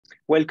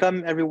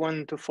Welcome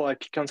everyone to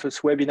 4IP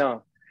Council's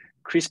webinar,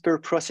 CRISPR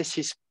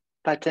processes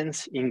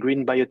patents in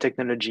green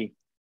biotechnology,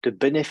 the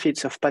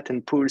benefits of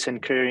patent pools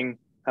and clearing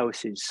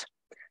houses.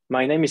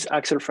 My name is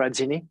Axel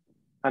Frazzini.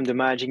 I'm the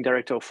Managing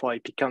Director of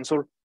 4IP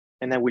Council,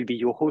 and I will be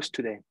your host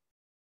today.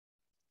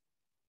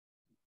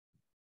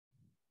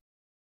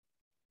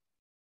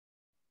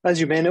 As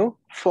you may know,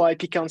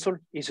 4IP Council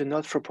is a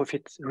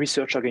not-for-profit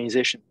research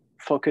organization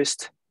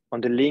focused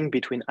on the link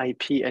between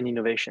IP and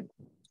innovation.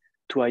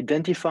 To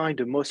identify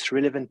the most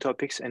relevant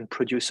topics and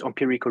produce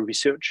empirical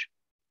research,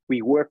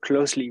 we work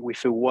closely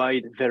with a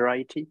wide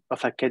variety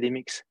of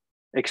academics,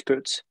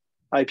 experts,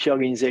 IP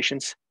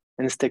organizations,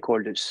 and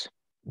stakeholders.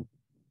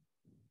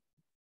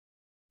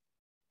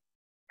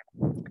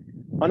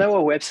 On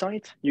our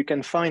website, you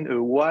can find a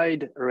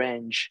wide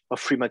range of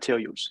free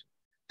materials,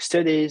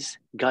 studies,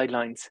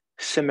 guidelines,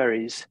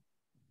 summaries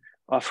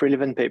of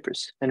relevant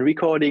papers, and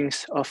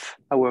recordings of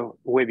our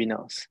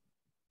webinars,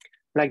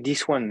 like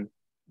this one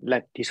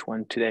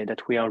today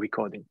that we are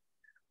recording.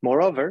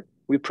 Moreover,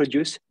 we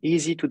produce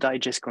easy to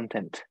digest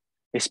content,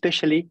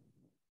 especially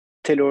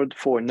tailored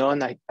for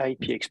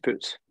non-IP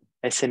experts,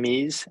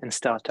 SMEs, and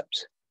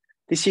startups.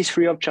 This is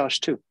free of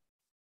charge too.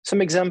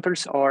 Some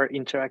examples are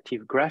interactive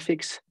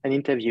graphics and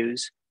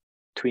interviews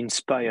to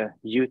inspire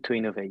you to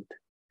innovate.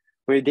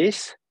 With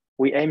this,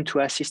 we aim to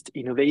assist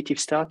innovative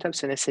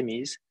startups and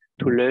SMEs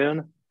to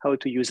learn how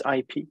to use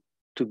IP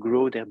to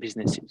grow their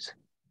businesses.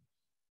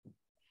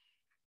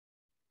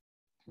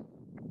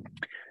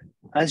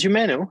 As you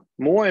may know,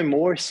 more and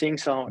more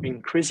things are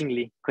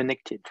increasingly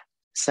connected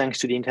thanks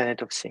to the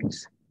Internet of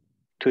Things.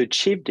 To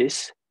achieve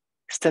this,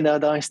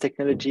 standardized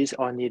technologies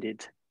are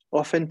needed,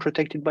 often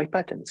protected by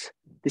patents.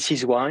 This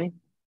is why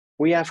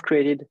we have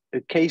created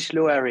a case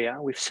law area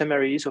with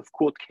summaries of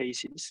court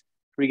cases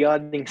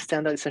regarding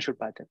standard essential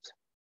patents.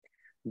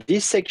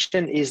 This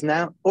section is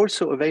now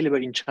also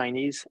available in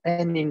Chinese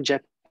and in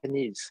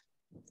Japanese.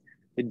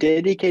 A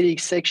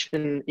dedicated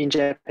section in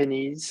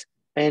Japanese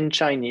and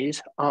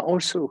Chinese are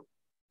also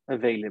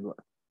available.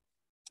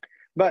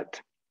 But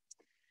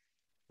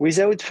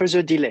without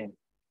further delay,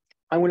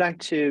 I would like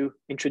to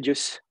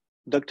introduce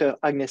Dr.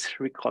 Agnès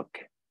Ricroch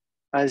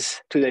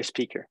as today's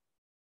speaker.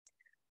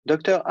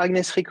 Dr.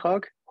 Agnès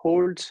Ricroch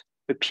holds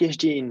a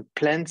PhD in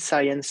plant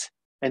science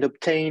and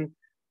obtained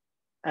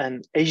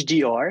an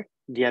HDR,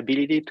 the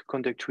ability to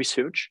conduct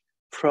research,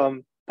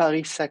 from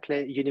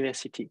Paris-Saclay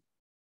University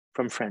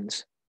from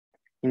France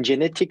in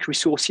genetic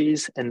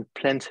resources and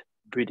plant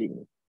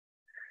breeding.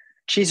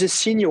 She's a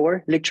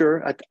senior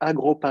lecturer at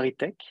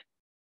AgroParisTech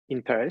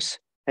in Paris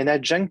and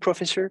adjunct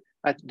professor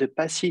at the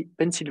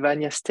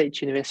Pennsylvania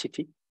State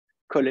University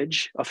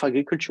College of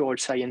Agricultural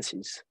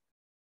Sciences.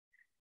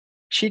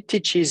 She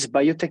teaches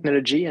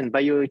biotechnology and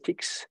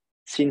bioethics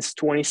since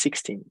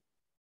 2016.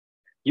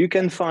 You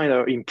can find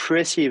her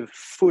impressive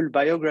full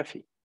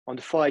biography on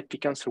the 4IP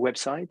Council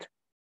website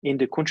in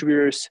the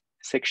contributors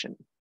section.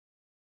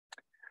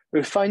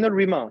 A final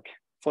remark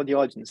for the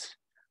audience.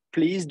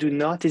 Please do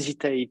not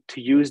hesitate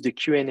to use the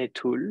Q&A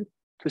tool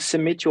to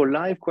submit your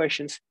live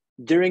questions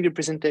during the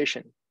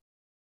presentation.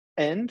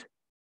 And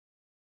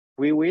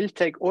we will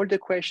take all the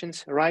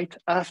questions right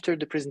after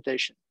the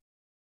presentation.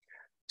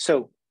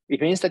 So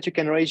it means that you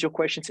can raise your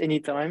questions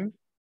anytime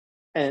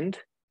and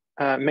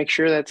make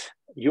sure that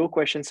your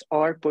questions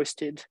are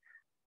posted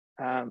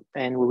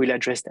and we will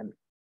address them.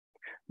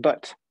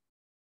 But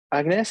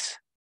Agnès,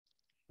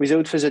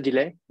 without further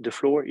delay, the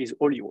floor is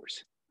all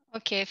yours.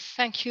 Okay,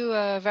 thank you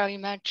very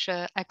much,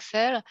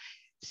 Axel.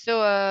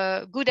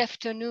 So good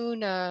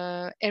afternoon,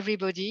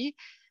 everybody.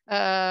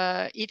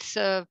 It's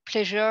a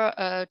pleasure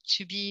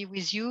to be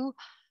with you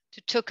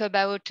to talk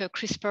about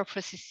CRISPR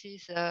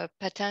processes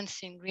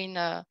patents in green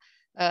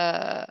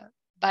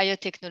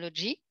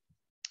biotechnology.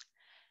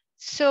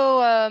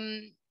 So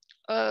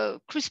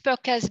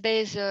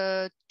CRISPR-Cas-based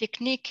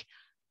technique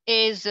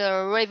is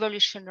a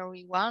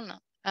revolutionary one,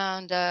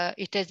 and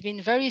it has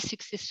been very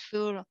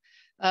successful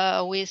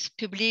with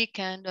public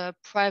and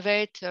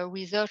private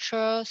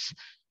researchers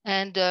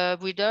and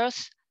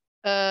breeders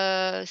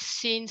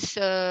since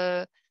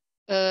 10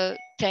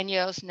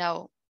 years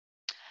now.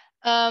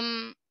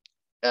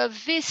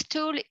 This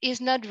tool is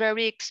not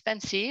very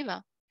expensive,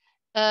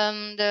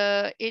 and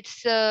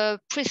it's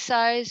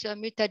precise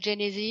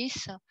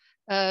mutagenesis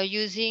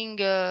using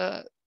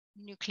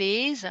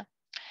nuclease,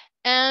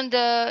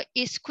 and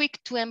is quick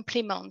to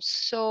implement.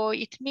 So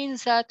it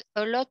means that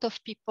a lot of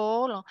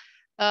people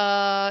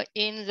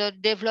in the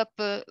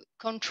developed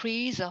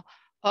countries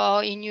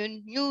or in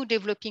new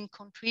developing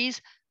countries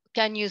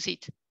can use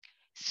it.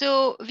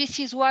 So this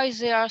is why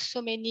there are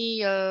so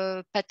many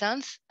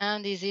patents,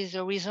 and this is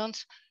the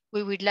reasons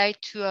we would like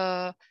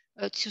to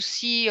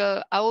see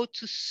how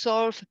to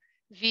solve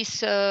this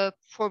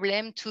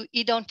problem, to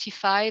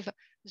identify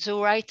the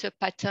right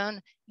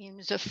pattern in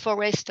the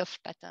forest of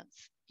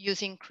patents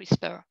using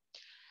CRISPR.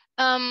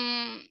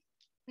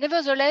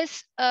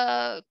 Nevertheless,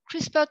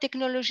 CRISPR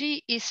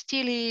technology is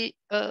still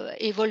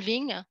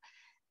evolving,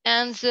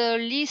 and the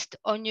list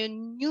on a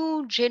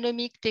new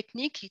genomic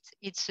technique,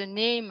 it's a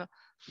name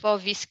for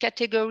this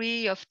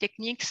category of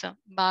techniques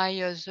by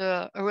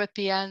the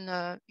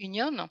European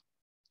Union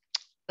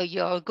a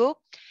year ago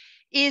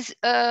is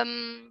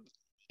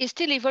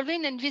still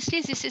evolving, and this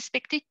is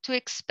expected to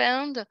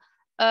expand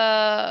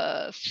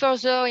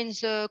further in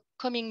the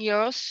coming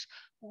years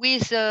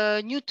with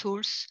new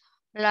tools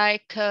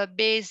like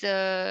base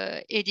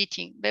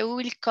editing. But we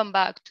will come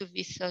back to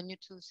these new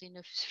tools in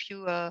a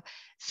few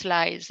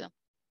slides.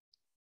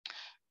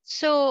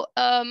 So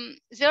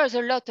there is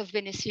a lot of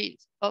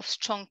benefits of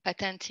strong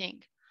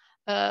patenting.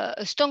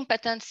 A strong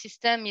patent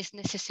system is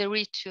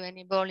necessary to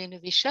enable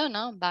innovation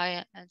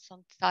by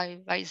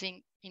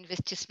incentivizing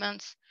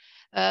investments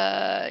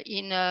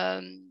in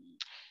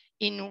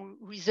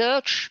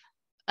research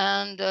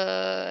and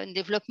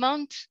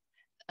development,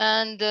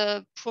 and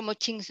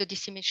promoting the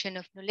dissemination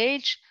of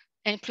knowledge,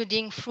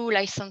 including through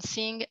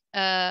licensing.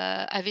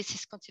 This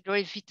is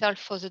considered vital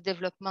for the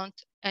development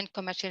and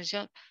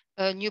commercialization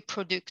new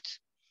products.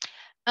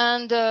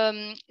 And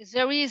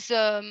there is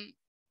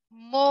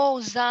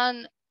more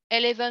than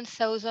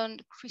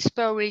 11,000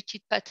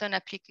 CRISPR-related patent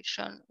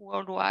applications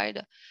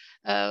worldwide,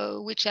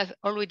 which have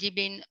already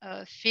been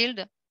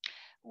filed,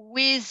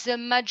 with the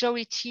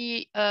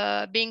majority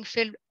being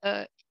filed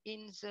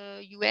in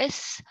the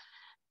US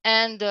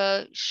and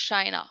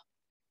China.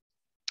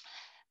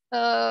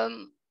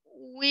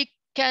 We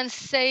can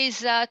say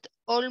that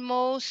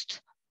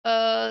almost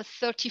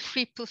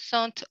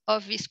 33%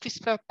 of these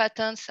CRISPR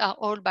patents are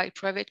owned by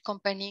private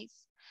companies,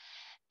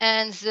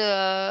 and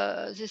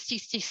the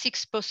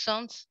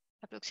 66%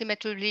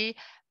 approximately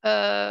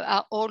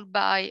are owned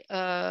by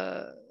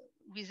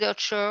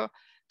researchers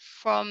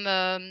from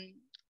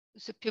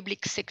the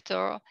public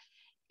sector,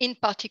 in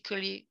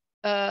particular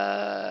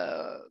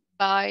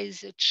by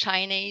the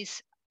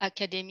Chinese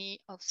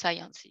Academy of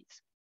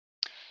Sciences.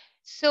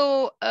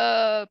 So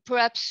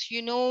perhaps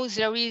you know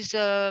there is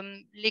a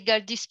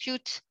legal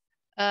dispute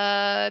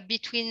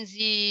between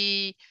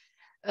the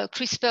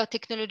CRISPR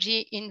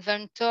technology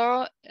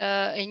inventor,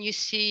 and you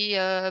see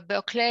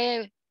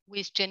Berkeley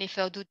with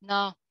Jennifer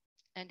Doudna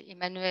and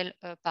Emmanuel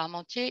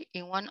Parmentier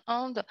in one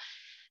hand,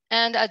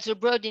 and at the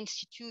Broad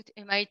Institute,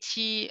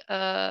 MIT,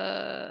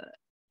 at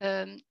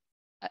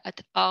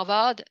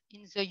Harvard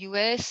in the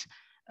US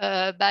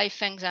by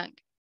Feng Zhang.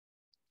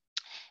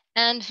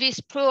 And these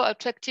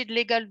protracted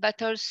legal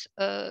battles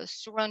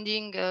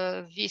surrounding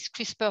these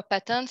CRISPR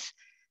patents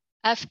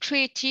have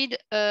created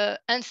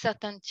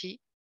uncertainty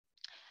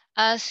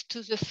as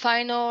to the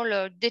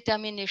final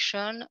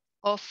determination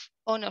of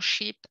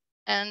ownership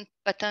and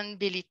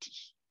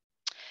patentability.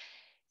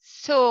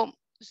 So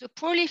the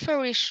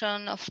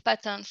proliferation of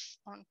patents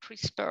on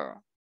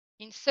CRISPR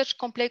in such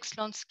complex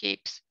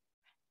landscapes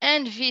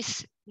and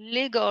this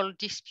legal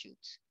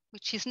dispute,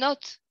 which is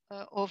not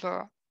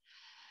over,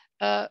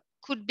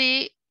 could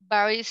be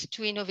barriers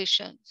to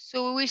innovation.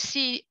 So we will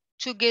see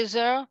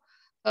together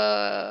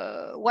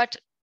what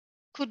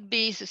could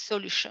be the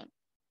solution.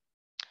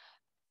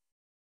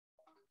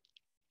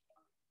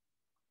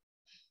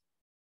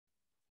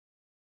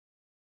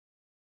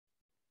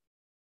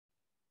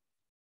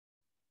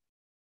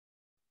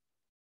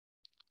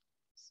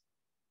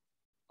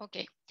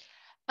 Okay.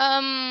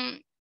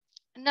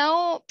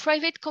 Now,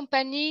 private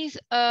companies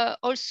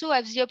also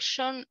have the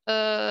option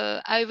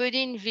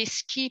avoiding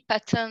these key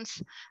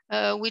patents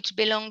which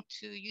belong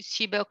to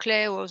UC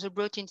Berkeley or the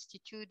Broad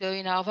Institute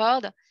in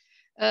Harvard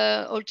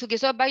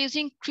altogether by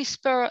using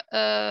CRISPR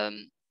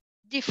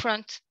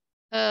different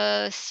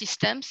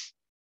systems.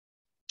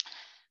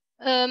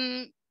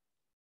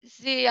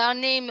 They are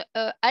named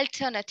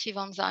alternative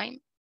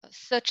enzymes,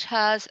 such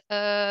as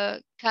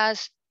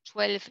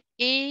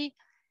Cas12a,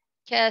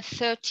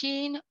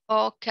 Cas13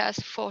 or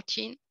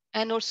Cas14,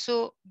 and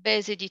also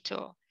base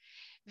editor.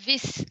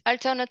 This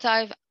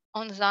alternative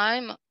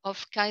enzyme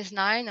of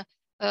Cas9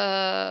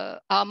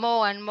 are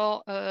more and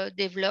more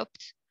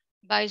developed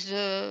by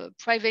the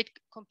private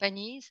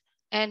companies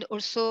and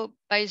also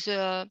by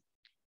the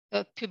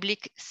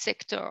public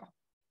sector.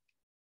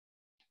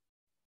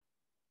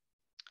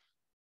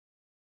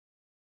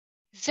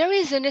 There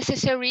is a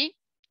necessary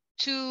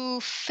to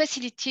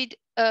facilitate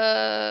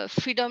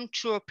freedom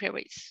to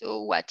operate.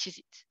 So what is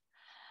it?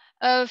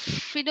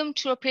 Freedom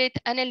to operate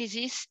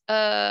analysis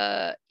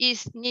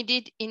is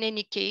needed in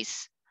any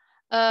case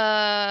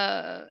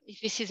if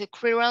this is a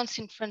clearance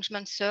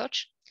infringement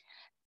search.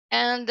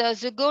 And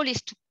the goal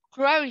is to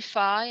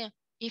clarify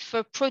if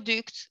a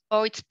product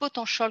or its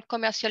potential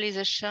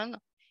commercialization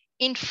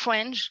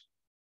infringe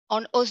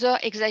on other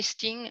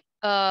existing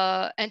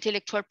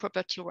intellectual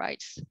property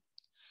rights.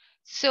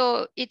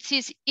 So it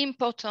is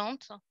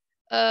important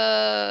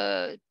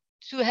to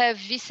have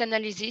this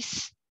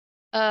analysis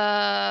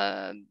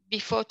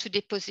before to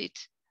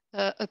deposit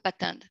a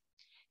patent.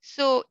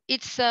 So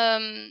it's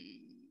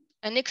an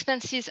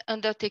expensive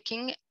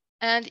undertaking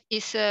and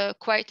is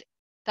quite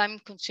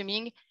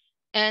time-consuming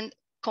and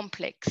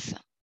complex.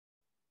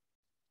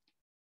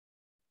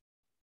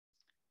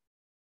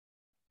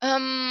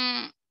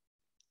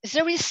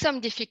 There is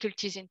some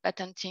difficulties in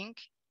patenting.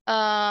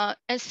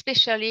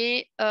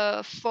 especially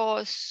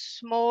for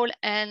small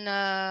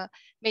and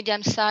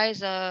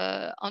medium-sized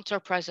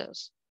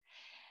enterprises.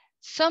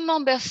 Some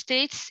member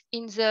states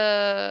in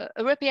the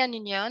European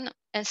Union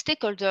and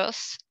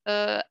stakeholders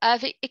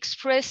have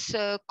expressed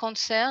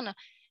concern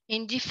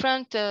in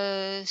different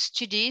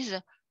studies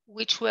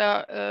which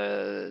were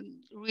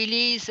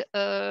released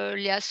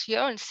last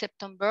year in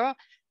September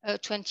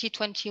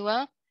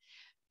 2021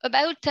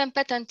 about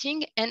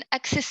patenting and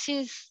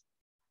accessing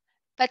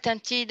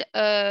patented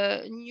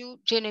new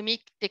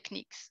genomic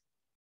techniques.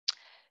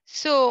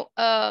 So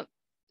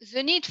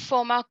the need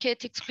for market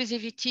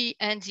exclusivity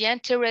and the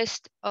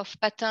interest of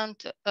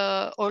patent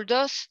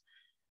holders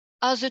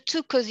are the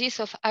two causes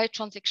of high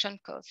transaction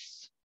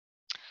costs.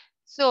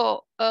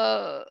 So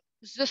the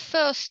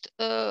first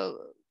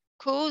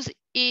cause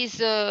is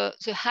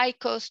the high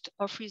cost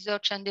of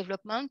research and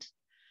development,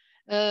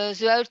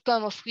 the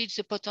outcome of which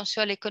the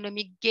potential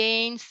economic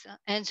gains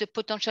and the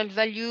potential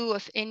value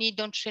of any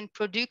downstream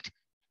product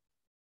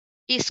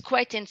is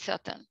quite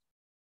uncertain.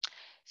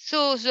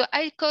 So the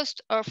high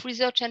cost of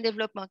research and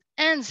development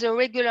and the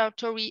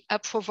regulatory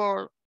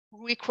approval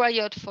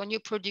required for new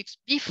products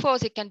before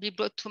they can be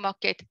brought to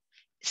market,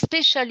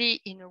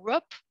 especially in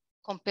Europe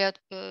compared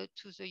to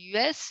the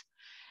US,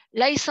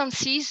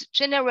 licensees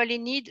generally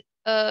need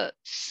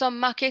some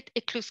market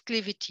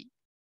exclusivity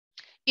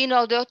in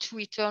order to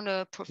return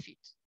a profit.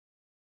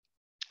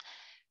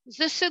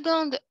 The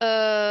second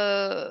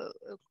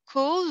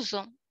cause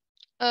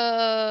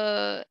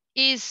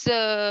is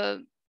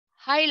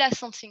high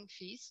licensing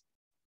fees,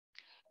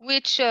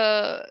 which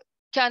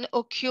can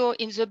occur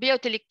in the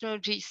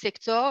biotechnology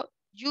sector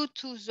due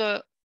to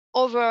the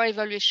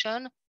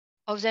over-evaluation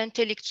of the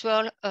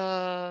intellectual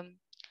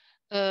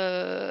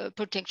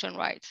protection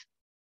rights.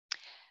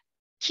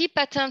 Key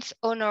patent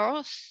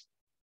owners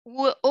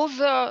who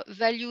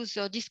overvalue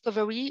the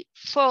discovery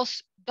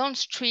force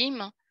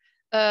downstream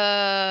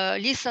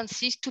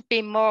licensees to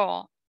pay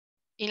more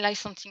in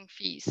licensing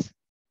fees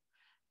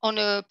on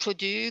a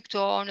product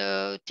or on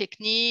a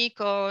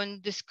technique or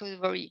on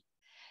discovery.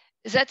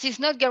 That is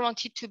not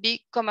guaranteed to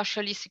be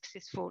commercially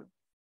successful.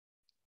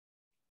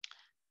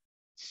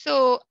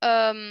 So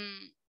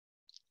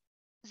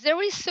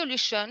there is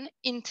solution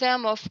in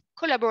terms of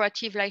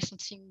collaborative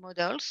licensing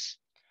models.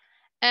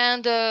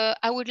 And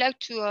I would like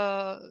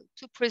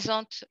to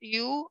present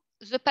you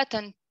the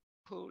patent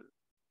pool.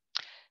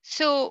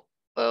 So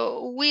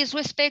with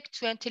respect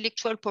to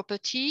intellectual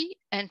property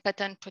and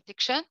patent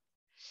protection,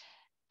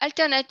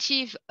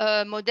 alternative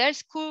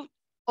models could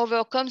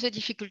overcome the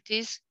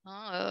difficulties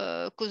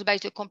caused by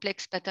the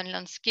complex patent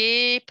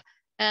landscape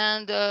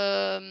and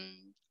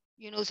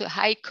the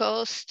high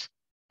cost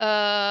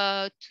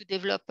to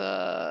develop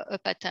a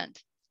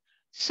patent.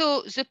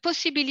 So the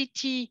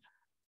possibility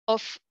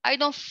of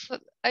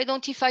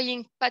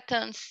identifying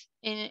patents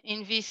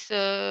in this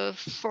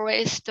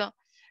forest,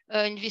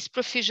 in this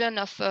profusion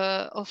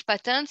of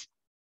patents,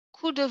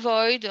 could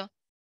avoid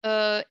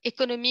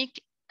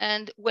economic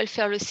and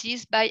welfare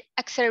losses by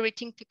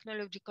accelerating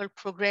technological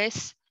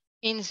progress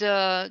in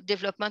the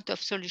development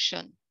of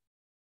solutions.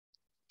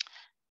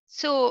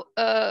 So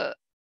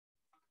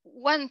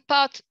one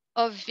part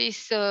of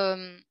this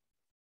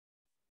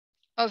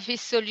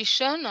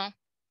solution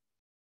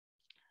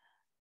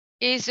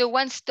is a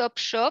one-stop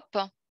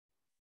shop.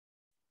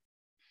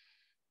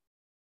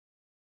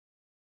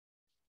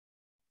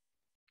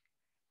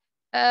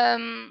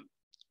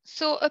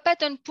 So a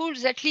patent pool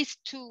that leads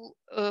to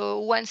a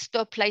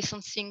one-stop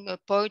licensing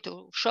point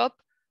or shop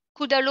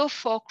could allow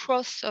for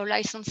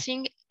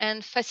cross-licensing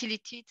and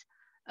facilitate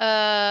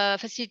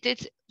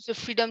the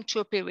freedom to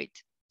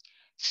operate.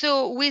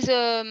 So with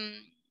a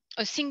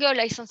single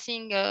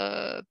licensing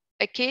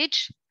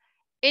package,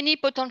 any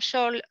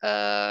potential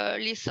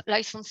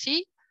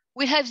licensee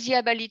will have the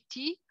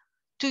ability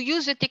to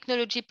use the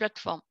technology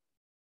platform.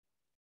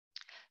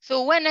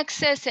 So when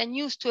access and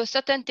use to a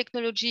certain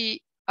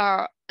technology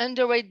are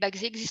underwritten by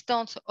the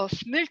existence of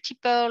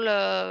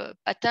multiple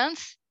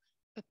patents,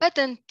 a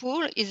patent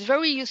pool is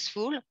very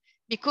useful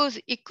because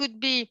it could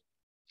be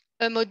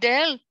a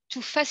model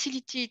to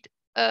facilitate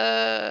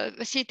the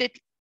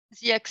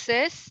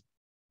access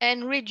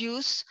and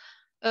reduce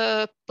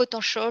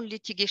potential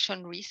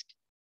litigation risk.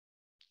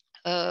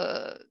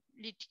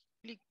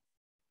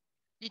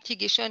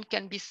 Litigation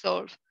can be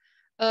solved.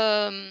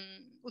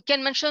 We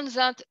can mention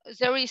that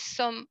there is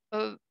some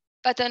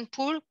patent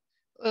pool.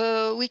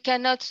 We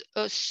cannot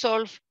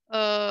solve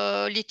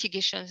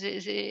litigation.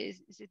 They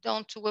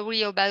don't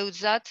worry about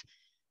that,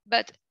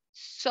 but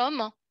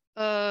some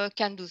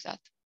can do that.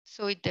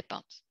 So it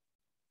depends.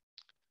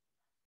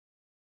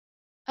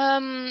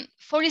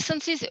 For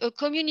licenses, a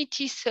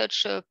community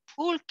such a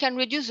pool can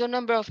reduce the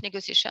number of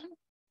negotiations,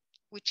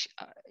 which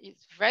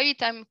is very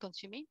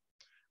time-consuming,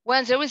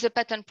 when there is a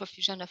patent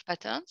profusion of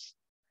patents,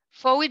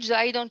 for which the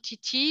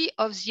identity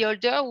of the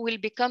holder will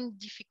become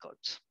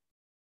difficult.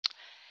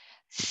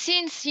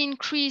 Since the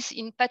increase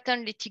in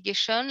patent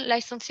litigation,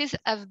 licenses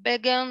have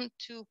begun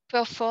to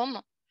perform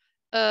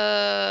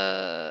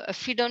a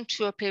freedom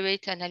to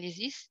operate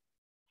analysis.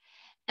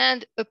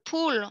 And a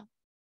pool,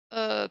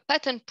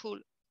 patent pool,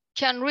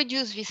 can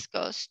reduce this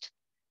cost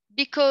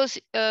because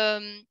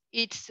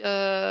it's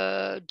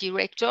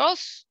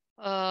directors,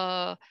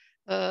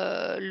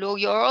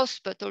 lawyers,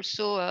 but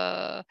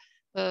also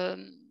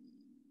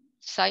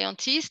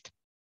scientists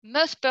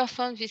must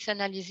perform this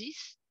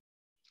analysis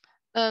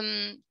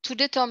to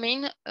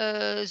determine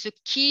the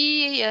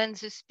key and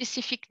the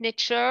specific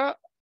nature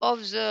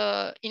of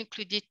the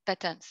included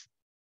patents.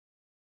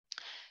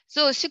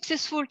 So a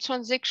successful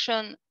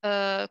transaction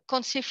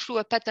conceived through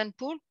a patent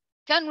pool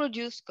can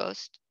reduce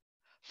cost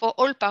for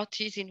all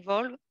parties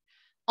involved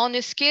on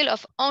a scale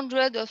of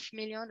hundreds of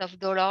millions of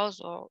dollars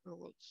or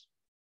euros.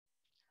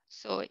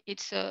 So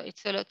it's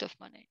a lot of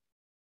money.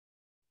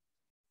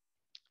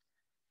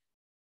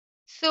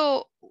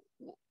 So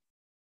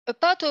a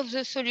part of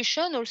the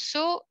solution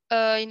also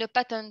in a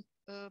patent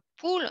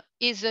pool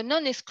is a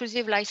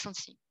non-exclusive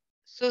licensing.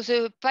 So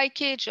the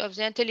package of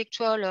the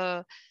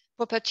intellectual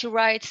property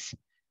rights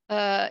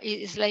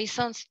is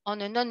licensed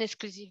on a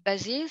non-exclusive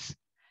basis,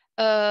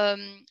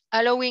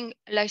 allowing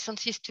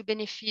licensees to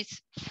benefit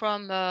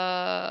from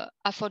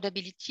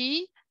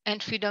affordability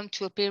and freedom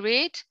to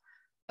operate,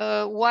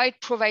 while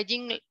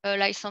providing a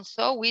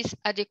licensor with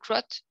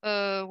adequate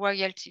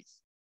royalties.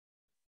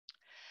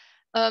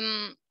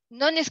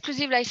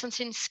 Non-exclusive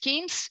licensing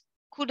schemes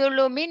could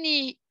allow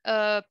many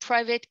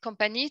private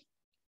companies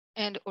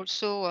and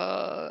also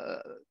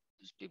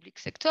public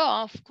sector,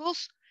 of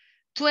course,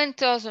 to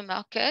enter the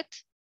market,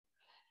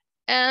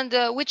 and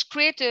which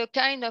create a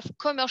kind of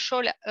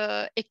commercial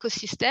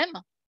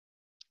ecosystem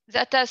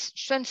that has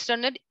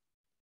strengthened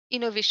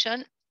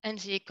innovation and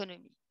the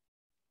economy.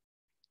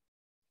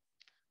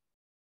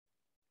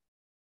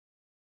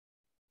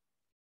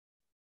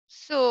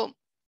 So,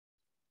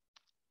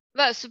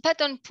 well, the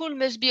patent pool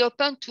must be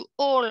open to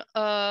all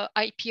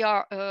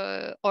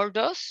IPR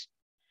holders,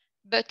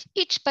 but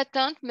each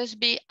patent must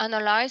be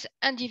analyzed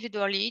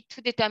individually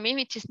to determine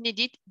it is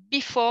needed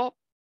before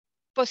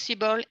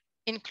possible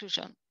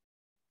inclusion.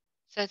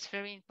 That's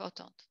very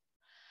important.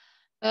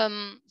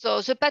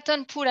 So the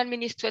patent pool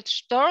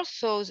administrator,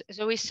 so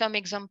there is some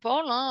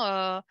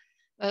example,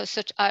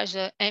 such as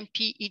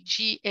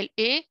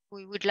MPEGLA.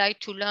 We would like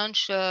to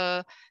launch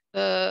a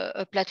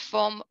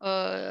platform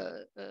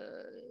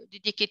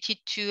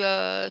dedicated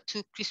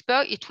to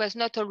CRISPR. It was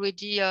not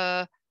already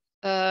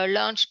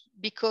launched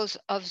because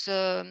of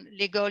the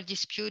legal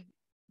dispute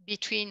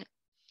between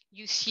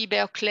UC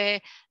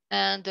Berkeley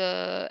and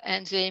the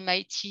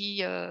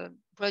MIT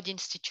Broad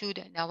Institute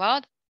and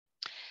Harvard.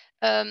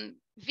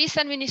 These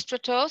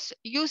administrators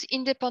use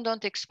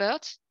independent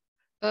experts,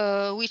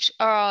 which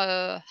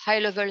are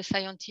high-level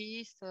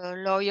scientists,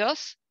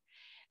 lawyers,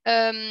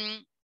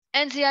 and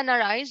they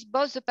analyze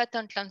both the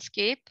patent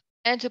landscape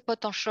and the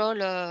potential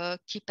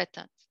key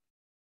patents.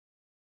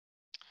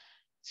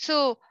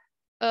 So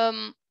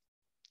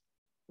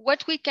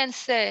what we can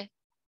say,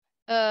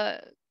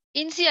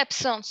 in the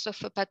absence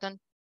of a patent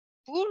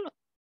pool,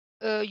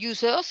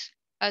 users,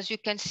 as you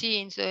can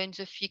see in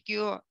the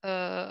figure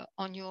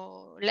on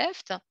your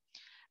left,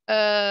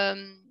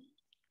 have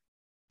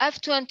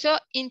to enter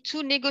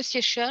into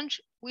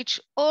negotiations with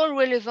all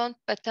relevant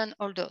patent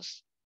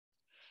holders,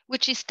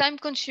 which is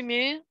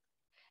time-consuming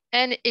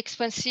and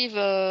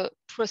expensive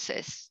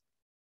process.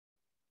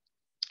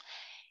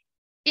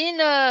 In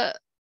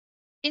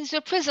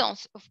the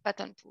presence of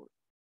patent pool,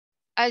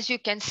 as you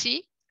can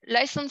see,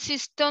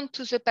 licenses turn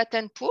to the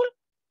patent pool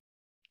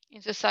in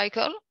the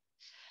cycle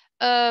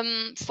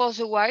for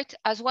the white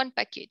as one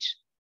package,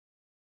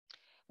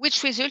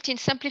 which result in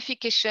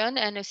simplification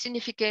and a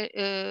significant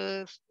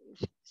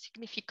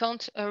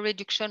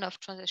reduction of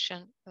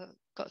transaction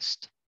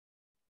cost.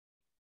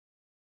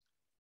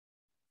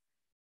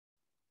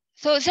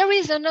 So there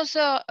is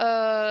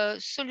another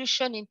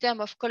solution in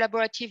terms of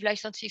collaborative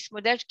licensing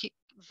model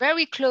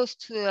very close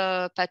to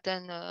a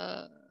patent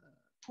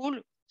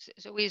pool.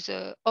 There is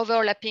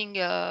overlapping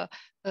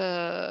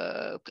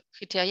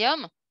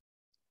criterion.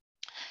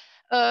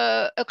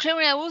 A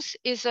clearinghouse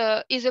is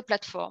a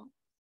platform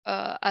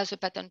as a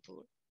patent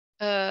pool,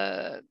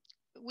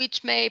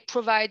 which may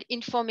provide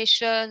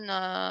information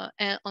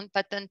on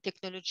patent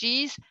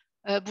technologies,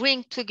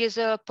 bring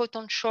together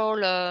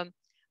potential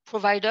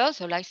providers,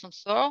 the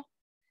licensor,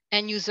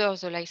 and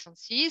users, the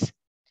licensees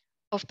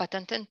of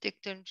patented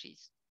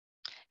technologies,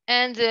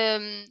 and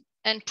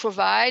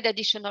provide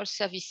additional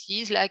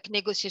services like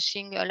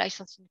negotiating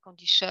licensing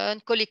condition,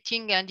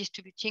 collecting and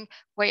distributing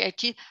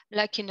royalty,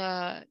 like in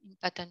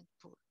patent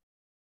pool.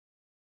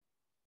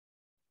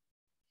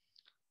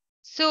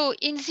 So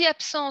in the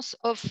absence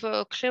of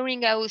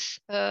clearinghouse,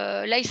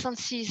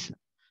 licensees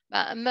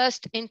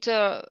must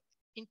enter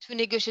into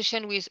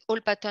negotiation with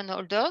all patent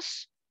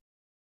holders.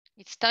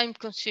 It's time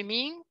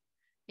consuming,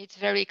 it's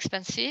very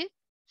expensive.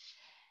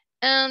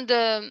 And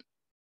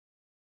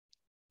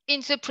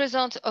in the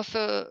presence of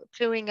a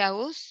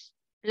clearinghouse,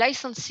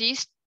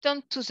 licensees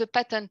turn to the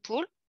patent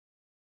pool,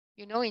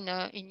 you know,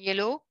 in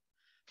yellow,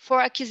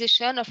 for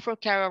acquisition of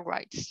procurer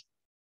rights.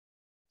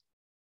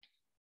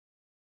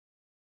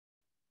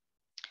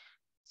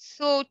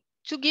 So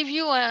To give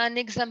you an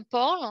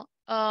example,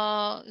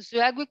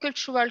 the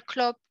agricultural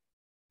crop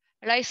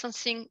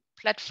licensing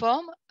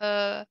platform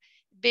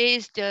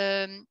based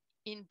in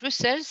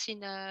Brussels,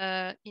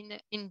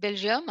 in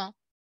Belgium,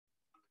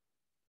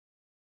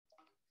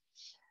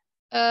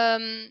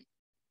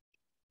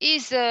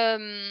 this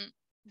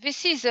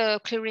is a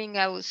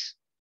clearinghouse,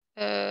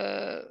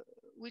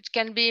 which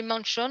can be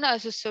mentioned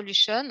as a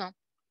solution.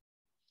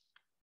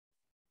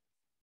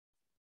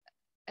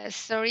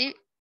 Sorry,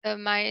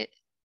 the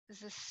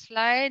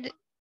slide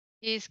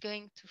is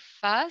going too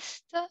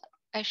fast.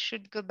 I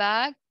should go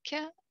back.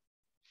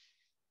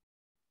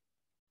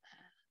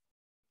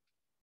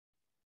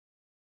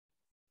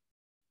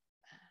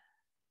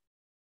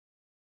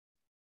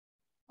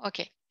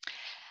 Okay.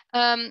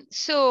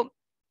 So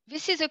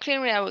this is a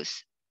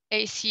clearinghouse,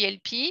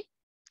 ACLP,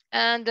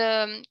 and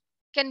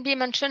can be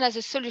mentioned as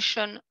a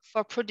solution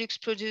for products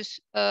produced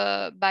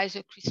by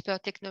the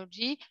CRISPR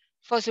technology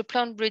for the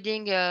plant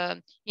breeding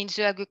in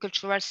the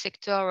agricultural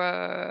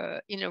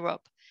sector in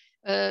Europe.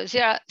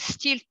 There are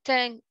still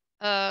 10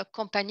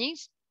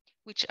 companies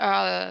which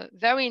are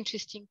very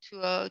interesting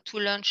to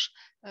launch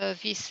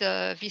this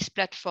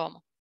platform.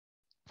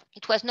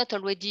 It was not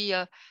already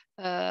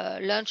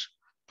launched,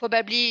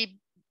 probably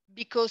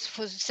because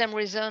for the same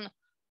reason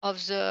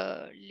of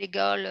the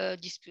legal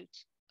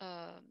dispute,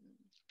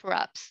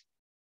 perhaps.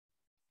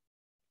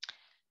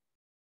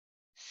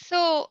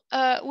 So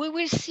we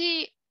will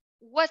see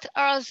what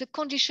are the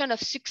conditions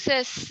of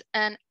success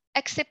and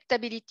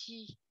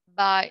acceptability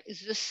by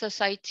the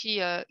society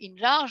in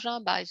large,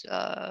 by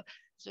the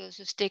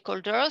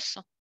stakeholders,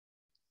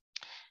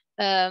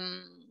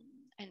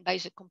 and by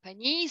the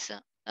companies,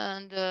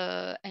 and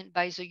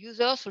by the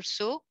users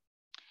also.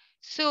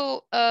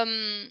 So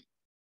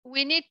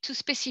we need to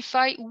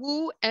specify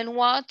who and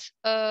what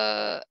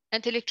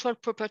intellectual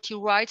property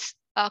rights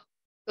are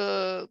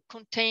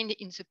contained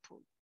in the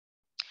pool.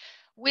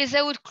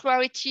 Without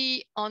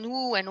clarity on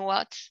who and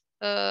what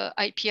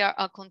IPR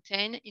are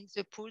contained in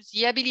the pool,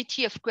 the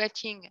ability of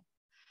creating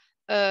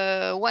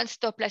a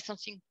one-stop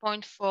licensing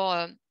point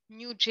for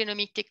new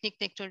genomic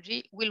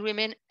technology will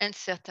remain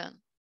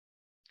uncertain.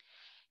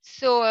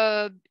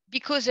 So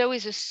because there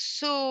is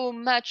so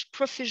much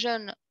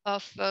profusion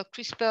of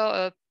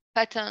CRISPR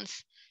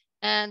patents,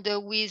 and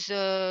with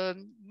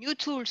new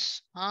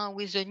tools,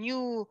 with a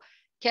new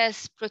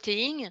Cas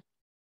protein,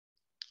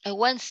 a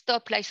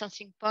one-stop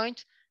licensing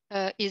point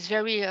is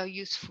very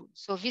useful.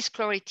 So this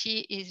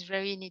clarity is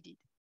very needed.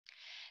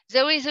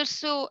 There is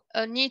also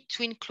a need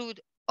to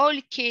include all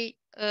key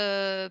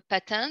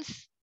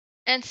patents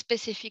and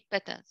specific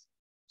patents.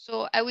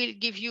 So I will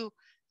give you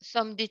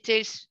some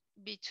details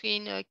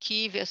between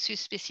key versus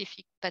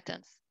specific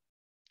patents.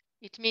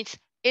 It means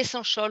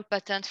essential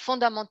patents,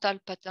 fundamental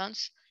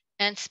patents,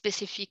 and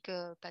specific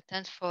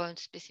patents for a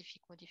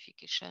specific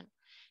modification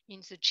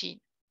in the gene.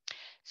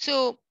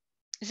 So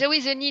there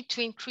is a need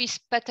to increase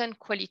patent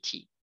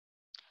quality.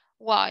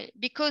 Why?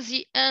 Because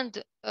the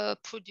end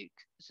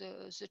product,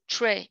 the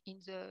trait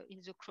in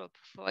the crop,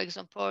 for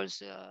example,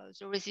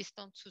 the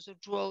resistance to the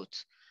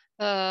drought,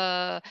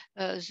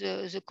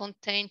 the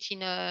content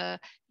in a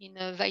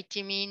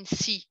vitamin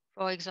C,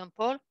 for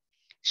example,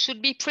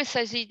 should be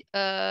precisely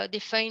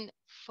defined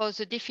for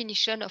the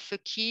definition of a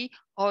key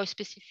or a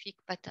specific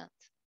patent.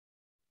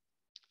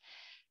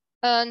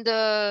 And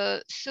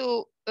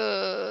so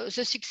the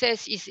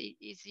success is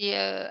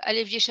the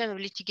alleviation of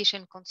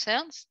litigation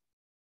concerns,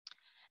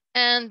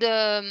 and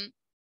a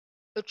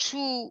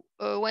true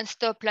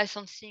one-stop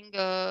licensing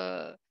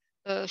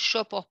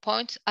shop or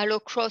point allow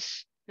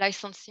cross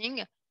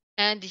licensing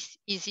and is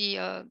easy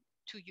to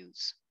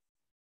use.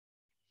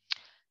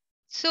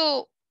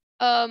 So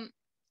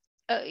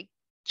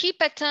key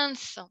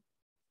patents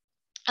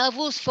are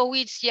those for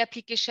which the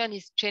application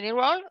is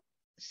general,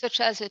 such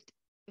as a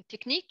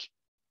technique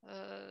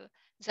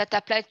that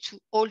applies to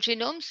all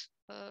genomes,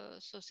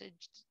 so the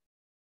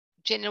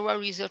general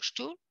research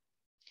tool,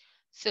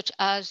 such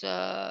as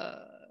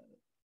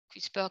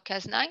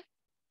CRISPR-Cas9.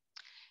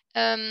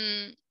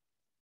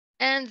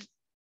 And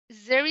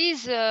there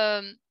is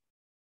a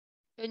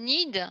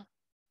need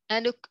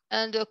and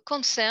a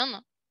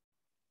concern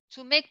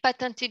to make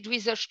patented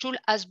research tool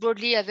as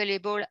broadly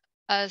available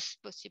as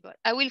possible.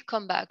 I will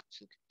come back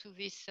to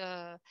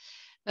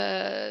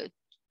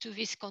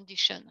this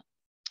condition.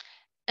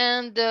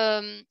 And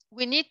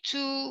we need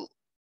to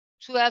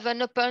have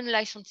an open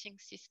licensing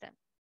system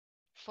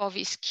for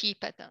these key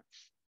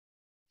patents.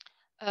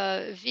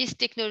 This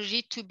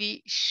technology to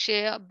be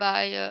shared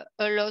by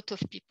a lot of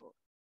people.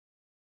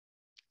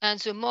 And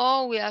the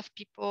more we have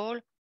people,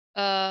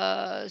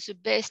 the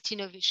best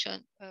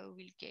innovation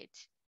we'll get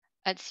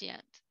at the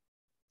end.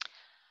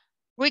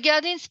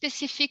 Regarding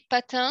specific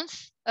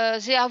patents,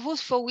 there are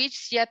those for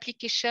which the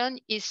application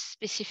is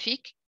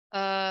specific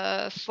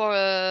for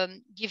a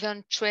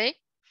given trait,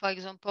 for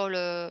example,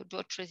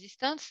 drought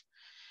resistance,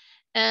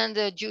 and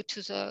due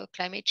to the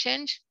climate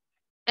change,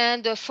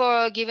 and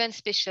for given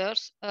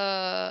species,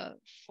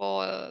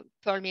 for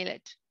pearl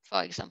millet,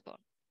 for example.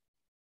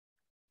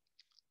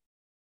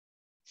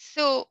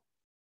 So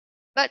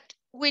But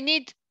we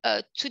need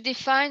to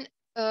define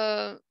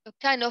a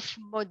kind of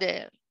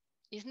model.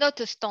 It's not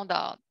a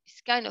standard,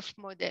 it's kind of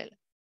model.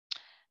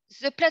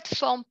 The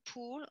platform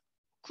pool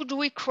could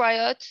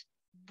require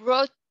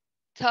broad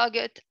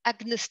target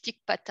agnostic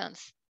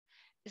patents.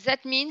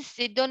 That means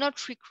they do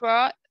not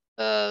require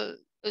a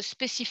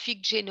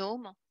specific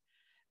genome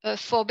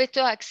for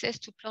better access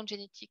to plant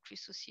genetic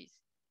resources.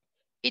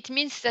 It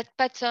means that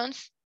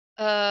patents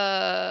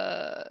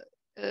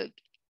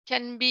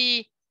can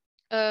be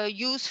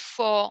used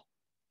for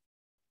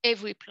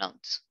every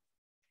plant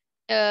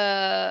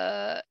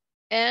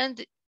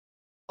and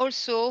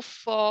also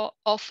for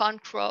orphan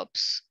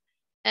crops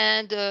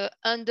and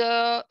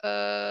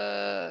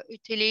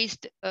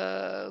underutilized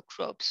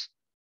crops.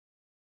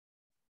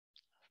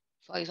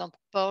 For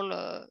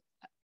example,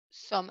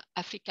 some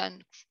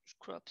African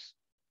crops.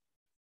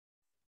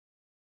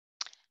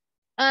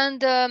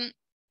 And the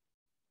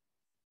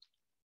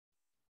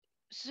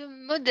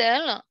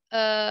model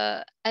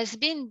has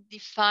been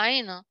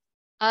defined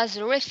as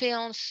a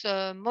reference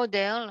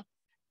model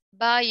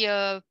by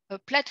a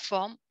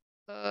platform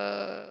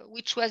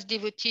which was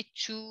devoted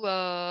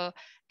to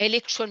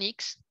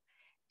electronics,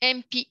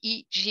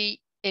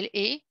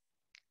 MPEGLA.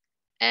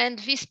 And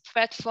this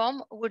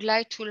platform would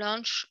like to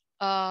launch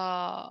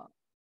a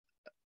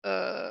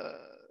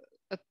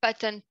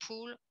patent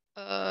pool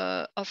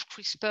of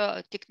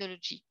CRISPR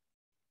technology.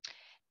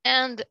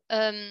 And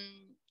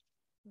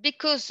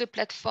because the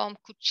platform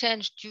could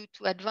change due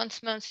to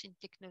advancements in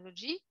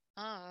technology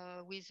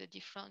with the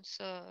different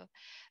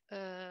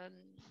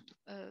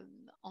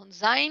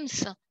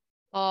enzymes,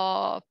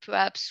 or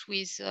perhaps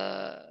with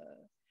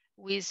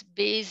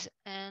base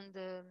and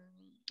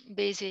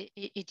base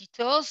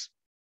editors,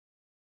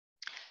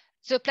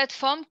 the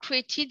platform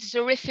created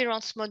the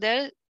reference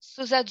model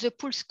so that the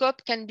pool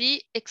scope can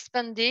be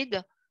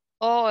expanded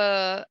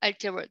or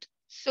altered.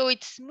 So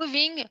it's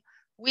moving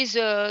with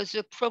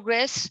the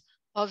progress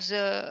of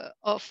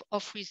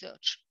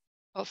research,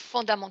 of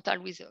fundamental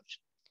research.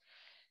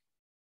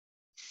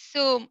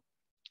 So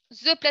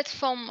the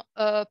platform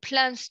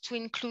plans to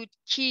include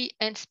key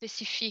and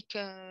specific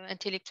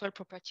intellectual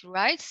property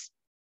rights.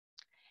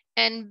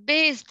 And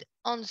based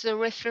on the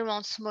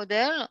reference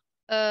model,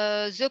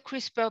 the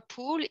CRISPR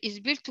pool is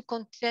built to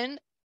contain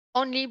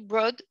only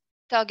broad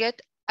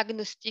target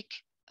agnostic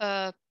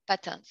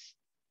patents.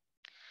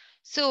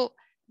 So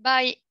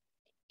by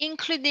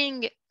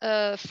including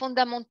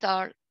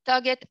fundamental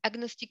target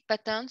agnostic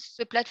patents,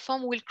 the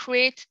platform will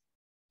create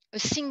a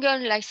single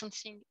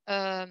licensing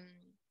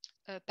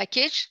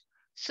package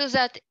so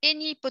that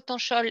any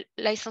potential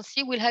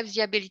licensee will have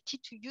the ability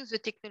to use the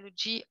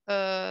technology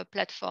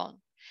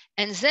platform.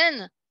 And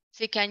then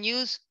they can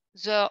use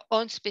their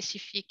own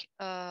specific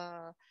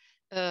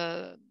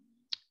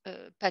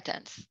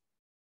patents.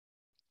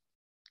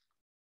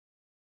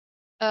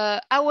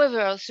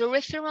 However, the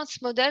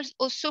reference models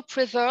also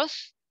preserve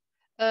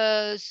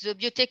the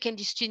biotech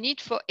industry need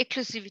for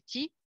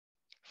exclusivity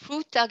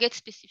through target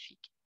specific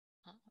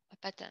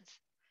patents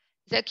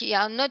that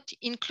are not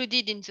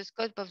included in the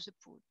scope of the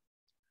pool.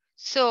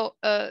 So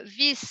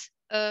this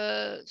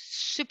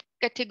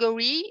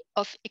subcategory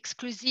of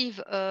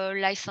exclusive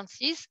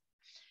licenses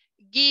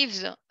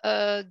gives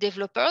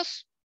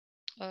developers,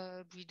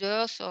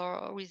 breeders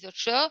or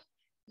researchers,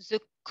 the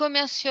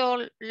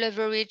commercial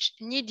leverage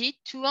needed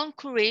to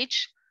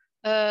encourage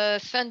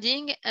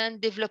funding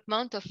and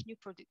development of new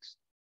products,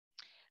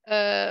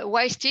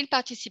 while still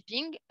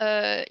participating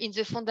in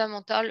the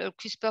fundamental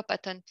CRISPR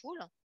patent pool,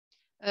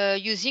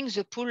 using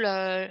the pool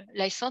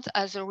license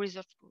as a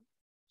research pool.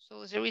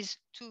 So there is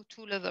two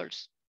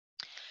levels.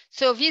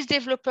 So these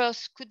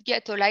developers could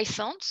get a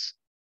license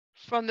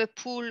from a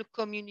pool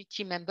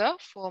community member,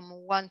 from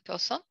one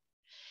person,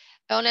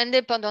 on an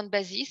independent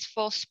basis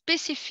for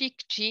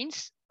specific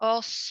genes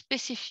or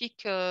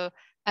specific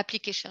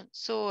application.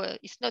 So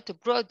it's not a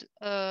broad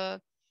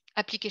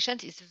application,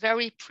 it's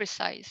very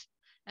precise.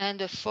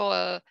 And for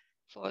a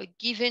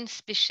given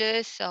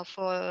species or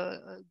for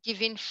a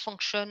given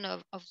function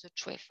of the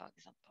trait, for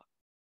example.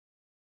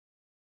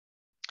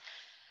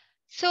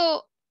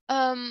 So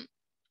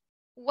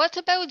what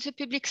about the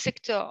public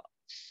sector?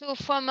 So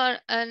from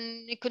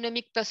an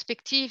economic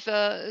perspective,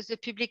 the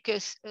public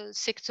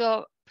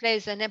sector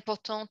plays an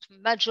important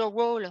major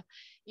role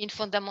in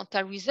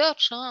fundamental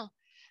research,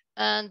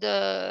 and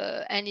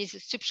is a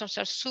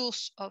substantial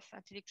source of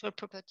intellectual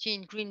property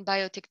in green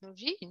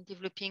biotechnology, in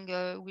developing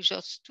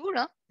research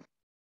tools,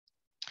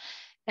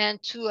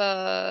 and to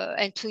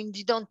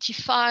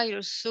identify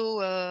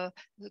also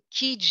the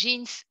key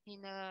genes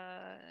in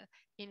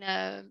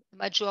a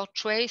major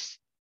trace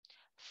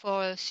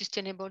for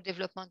sustainable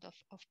development of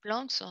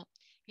plants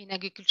in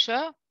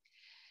agriculture.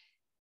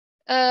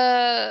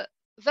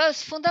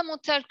 Thus,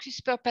 fundamental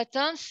CRISPR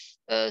patents,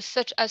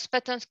 such as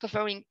patents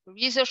covering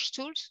research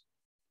tools,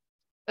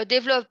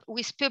 developed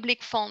with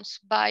public funds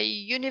by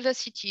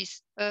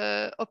universities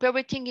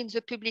operating in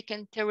the public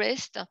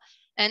interest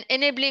and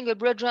enabling a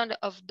broad range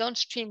of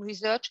downstream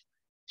research,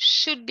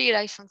 should be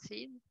licensed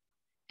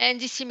and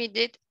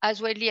disseminated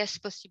as widely as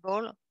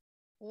possible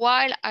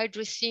while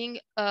addressing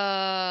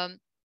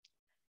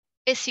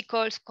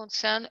ethical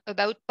concern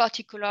about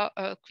particular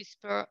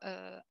CRISPR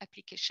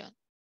application.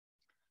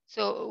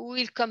 So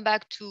we'll come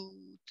back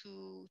to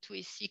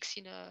ethics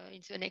in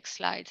the next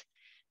slide.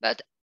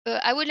 But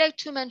I would like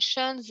to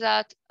mention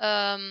that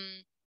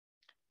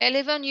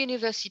 11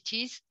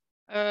 universities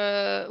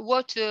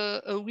wrote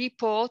a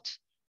report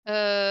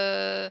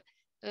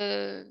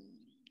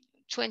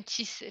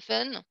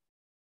 27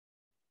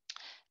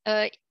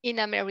 in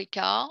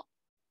America,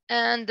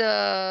 and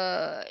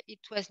it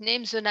was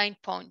named the 9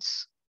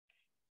 points.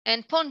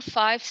 And point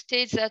 5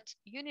 states that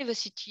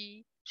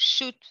university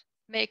should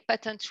make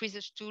patent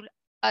research tool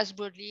as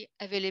broadly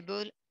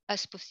available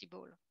as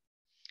possible.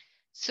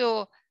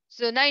 So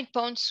the 9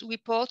 points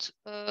report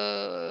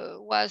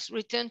was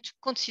written to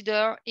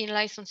consider in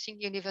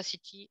licensing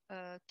university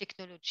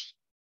technology.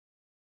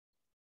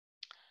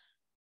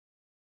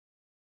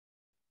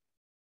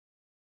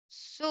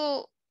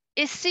 So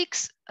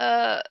ethics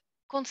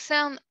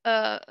concern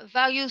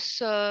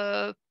various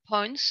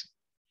points.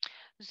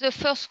 The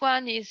first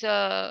one is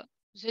the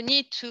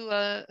need to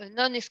a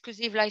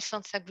non-exclusive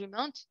license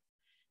agreement.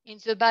 In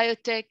the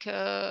biotech,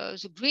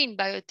 the green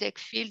biotech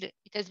field,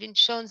 it has been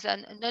shown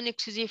that a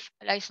non-exclusive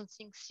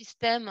licensing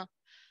system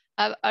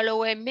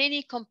allows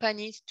many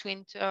companies to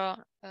enter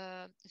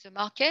the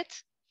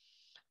market,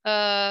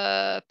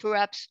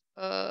 perhaps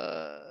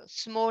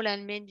small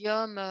and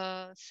medium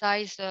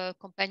size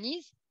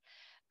companies,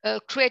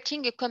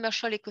 creating a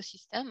commercial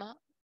ecosystem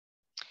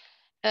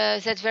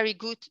that's very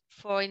good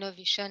for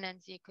innovation and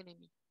the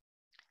economy.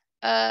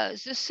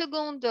 The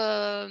second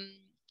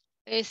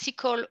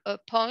ethical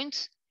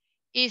point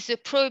is the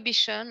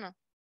prohibition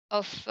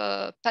of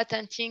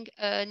patenting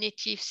a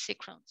native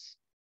sequence.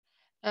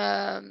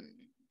 There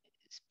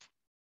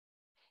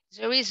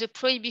is a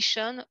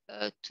prohibition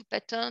to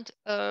patent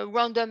a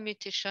random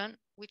mutation,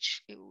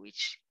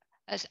 which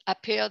has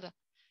appeared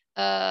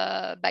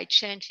by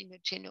change in the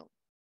genome.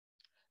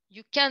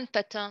 You can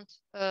patent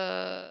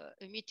a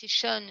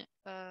mutation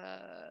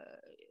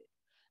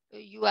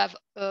you have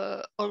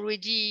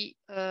already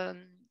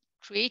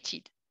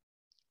created,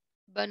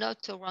 but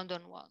not a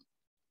random one.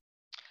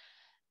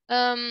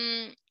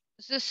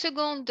 The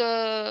second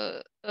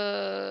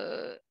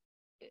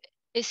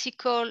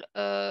ethical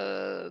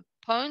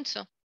point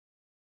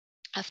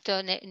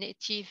after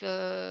native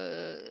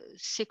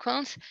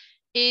sequence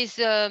is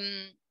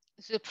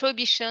the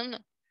prohibition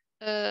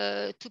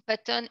to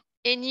patent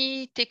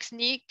any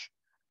technique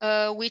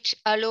which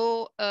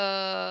allow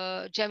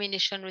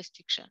germination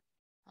restriction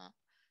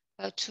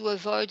to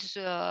avoid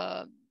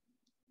the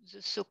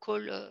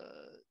so-called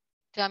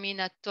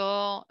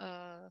terminator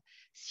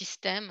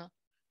system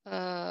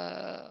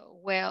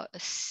where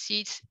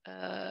seeds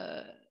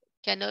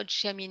cannot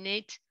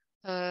germinate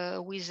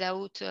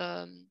without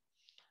a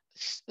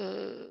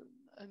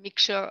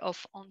mixture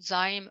of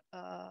enzyme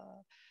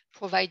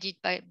provided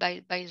by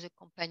the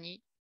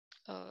company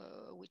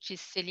which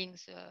is selling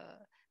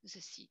the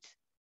seeds.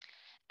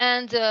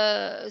 And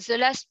the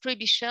last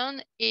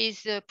prohibition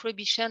is the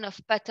prohibition of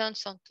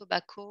patents on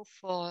tobacco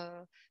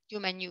for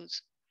human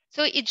use.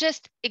 So it's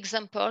just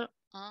example.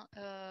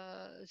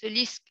 The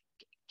list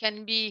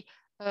can be,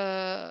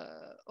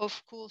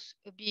 of course,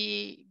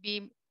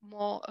 be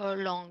more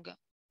long.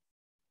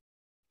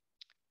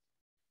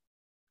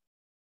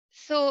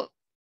 So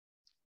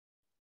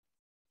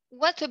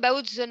what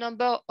about the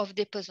number of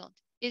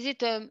deposants? Is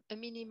it a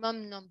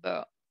minimum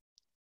number?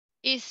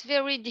 It's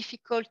very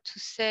difficult to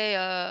say,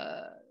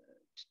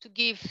 to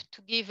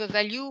give a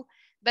value,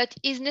 but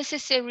is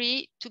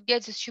necessary to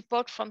get the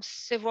support from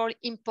several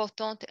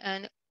important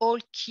and all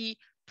key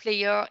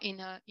players in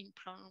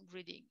plant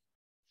breeding.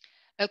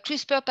 A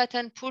CRISPR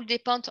patent pool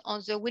depends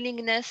on the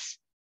willingness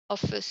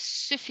of a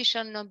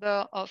sufficient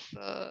number of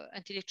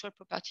intellectual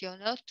property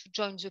owners to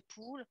join the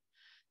pool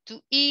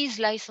to ease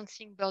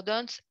licensing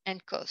burdens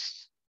and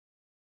costs.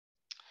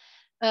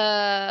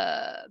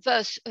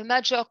 Thus, a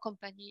major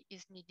company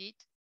is needed.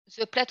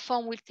 The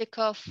platform will take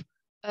off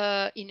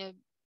in a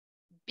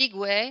big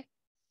way,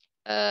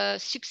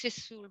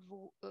 successful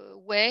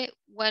way,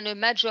 when a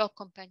major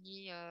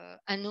company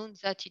announces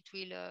that it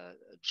will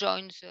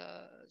join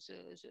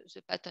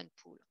the patent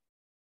pool.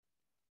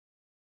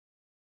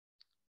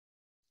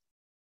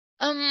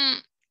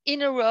 In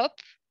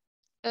Europe,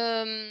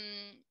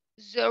 the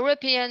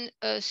European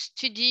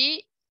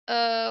study,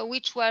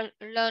 which was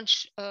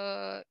launched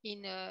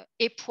in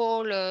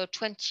April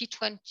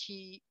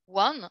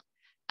 2021,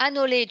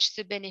 acknowledged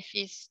the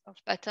benefits of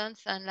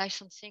patents and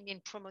licensing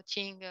in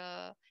promoting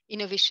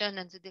innovation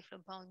and the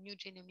development of new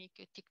genomic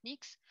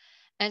techniques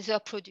and their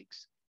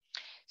products.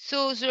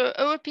 So the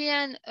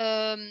European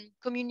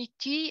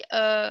community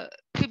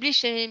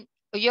published a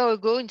year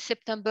ago, in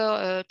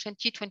September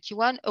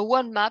 2021, a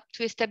roadmap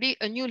to establish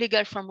a new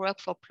legal framework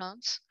for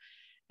plants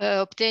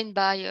obtained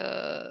by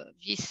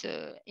these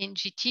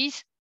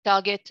NGTs,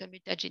 target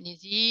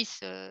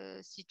mutagenesis,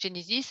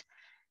 cisgenesis,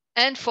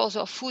 and for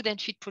their food and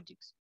feed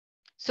products.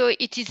 So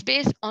it is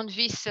based on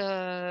this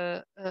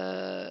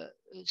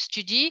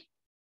study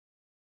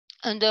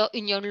under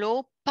Union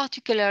law,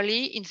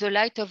 particularly in the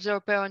light of the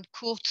European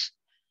Court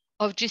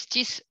of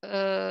Justice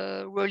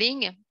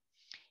ruling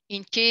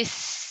in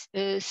case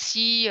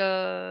C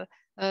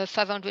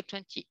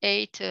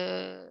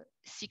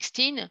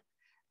 528/16,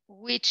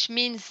 which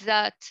means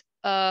that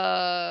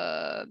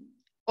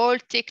all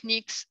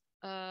techniques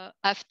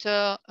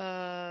after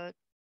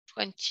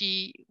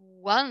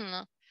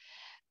 21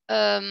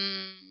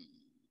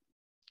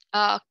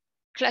 are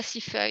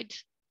classified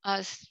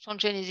as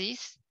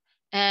transgenesis,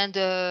 and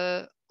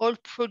all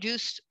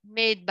products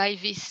made by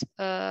these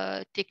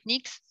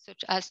techniques,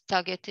 such as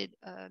targeted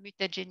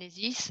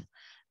mutagenesis,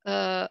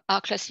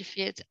 are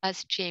classified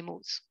as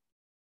GMOs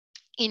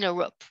in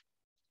Europe.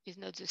 It's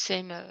not the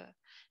same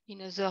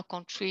in other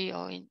countries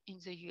or in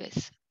the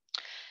US.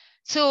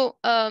 So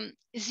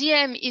the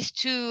aim is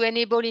to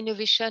enable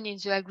innovation in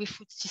the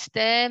agri-food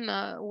system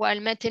while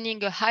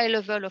maintaining a high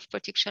level of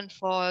protection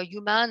for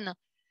human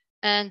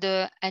and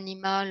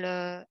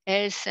animal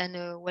health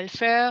and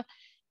welfare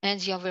and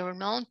the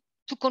environment,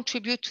 to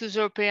contribute to the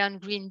European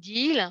Green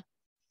Deal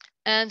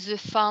and the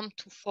Farm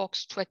to Fork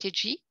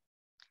strategy,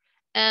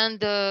 and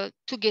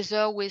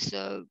together with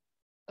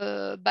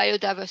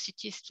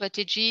biodiversity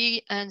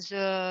strategy and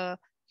the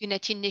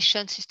United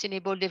Nations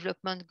Sustainable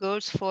Development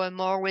Goals for a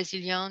more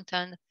resilient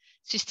and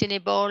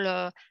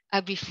sustainable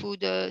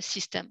agri-food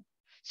system.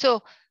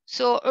 So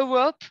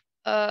Europe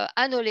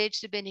acknowledges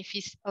the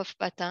benefits of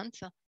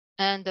patents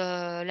and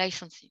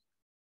licensing.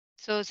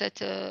 So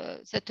that's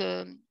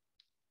an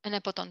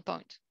important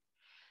point.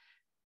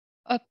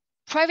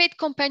 Private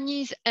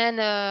companies and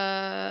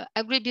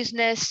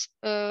agribusiness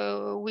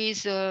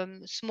with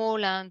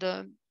small and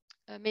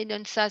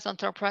medium-sized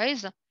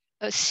enterprise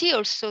see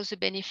also the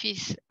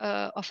benefits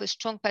of a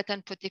strong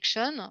patent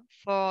protection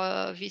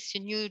for this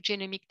new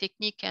genomic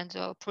technique and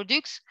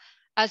products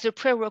as a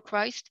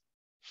prerequisite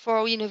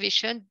for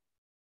innovation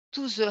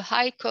to the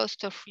high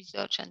cost of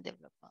research and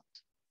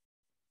development.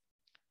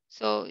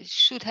 So it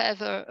should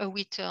have a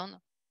return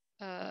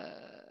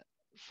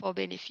for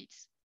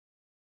benefits.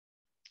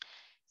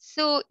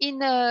 So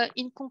in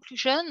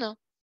conclusion,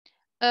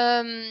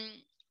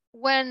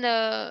 when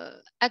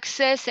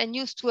access and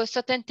use to a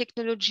certain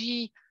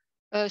technology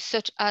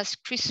such as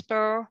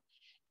CRISPR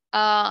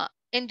are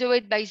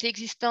endured by the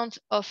existence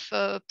of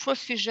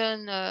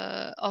profusion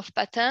of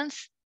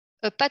patents,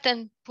 a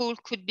patent pool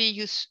could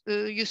be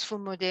a useful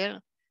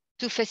model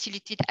to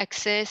facilitate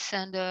access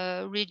and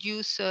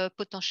reduce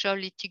potential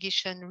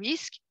litigation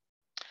risk.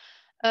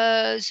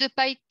 The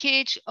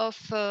package of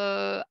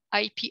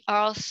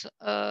IPRs,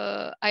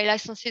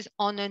 licenses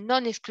on a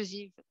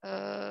non-exclusive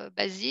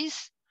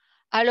basis,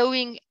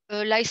 allowing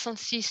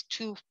licenses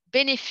to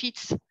benefit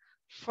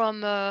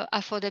from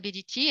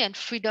affordability and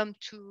freedom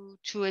to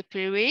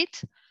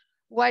operate,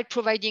 while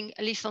providing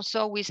a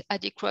licensor with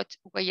adequate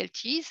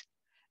royalties,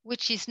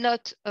 which is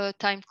not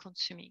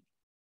time-consuming.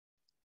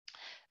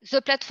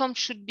 The platform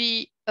should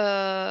be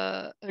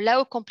a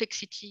low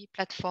complexity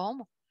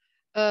platform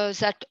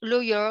that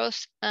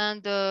lawyers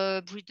and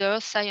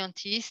breeders,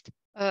 scientists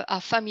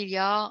are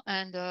familiar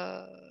and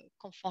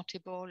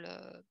comfortable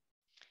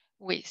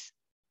with.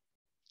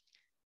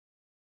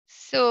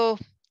 So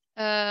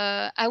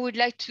I would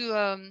like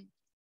to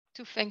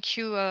thank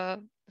you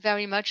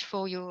very much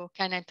for your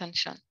kind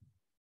attention.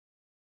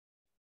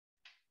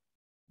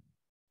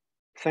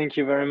 Thank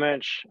you very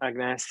much,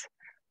 Agnès.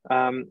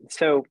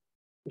 So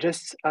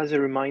just as a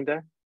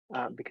reminder,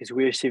 because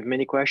we received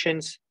many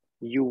questions,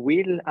 you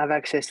will have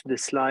access to the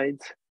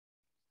slides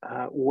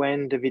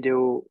when the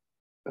video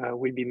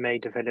will be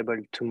made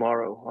available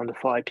tomorrow on the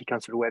 4IP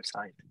Council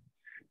website.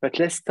 But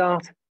let's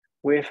start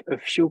with a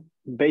few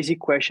basic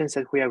questions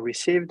that we have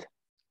received.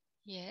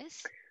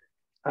 Yes.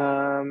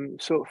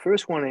 So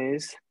first one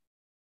is,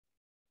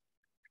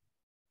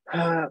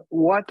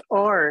 what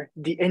are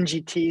the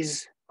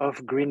NGTs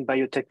of green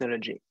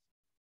biotechnology?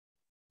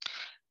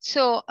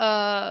 So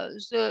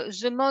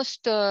the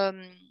most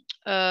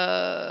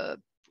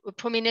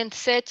prominent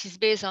set is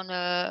based on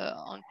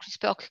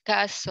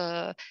CRISPR-Cas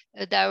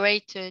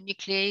direct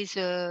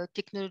nuclease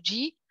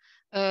technology,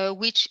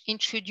 which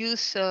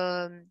introduce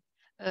a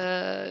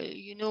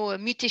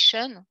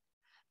mutation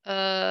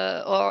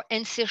or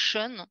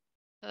insertion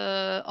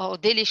or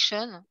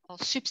deletion or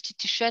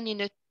substitution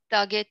in a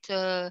target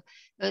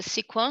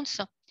sequence,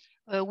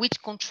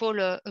 which control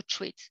a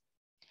trait.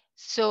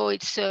 So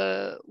it's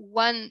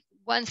one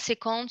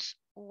sequence,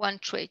 one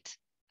trait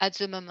at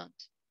the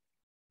moment.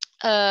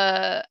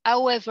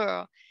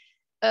 However,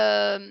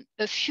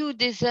 a few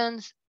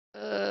dozens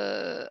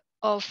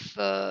of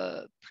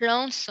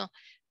plants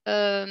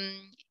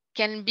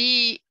can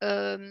be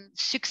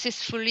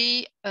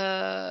successfully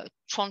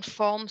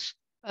transformed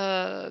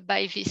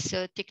by this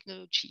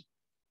technology.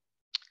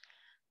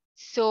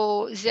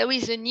 So there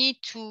is a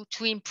need to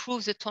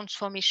improve the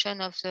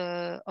transformation of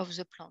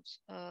the plants.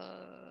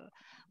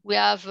 We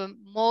have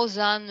more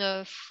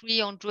than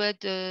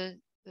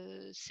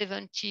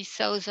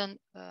 370,000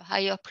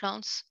 higher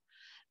plants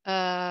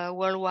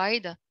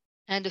worldwide,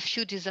 and a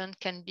few dozen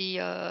can be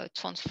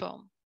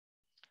transformed.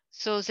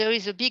 So there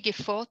is a big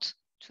effort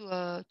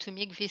to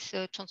make this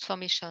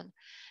transformation.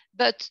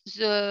 But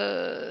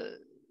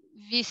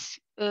this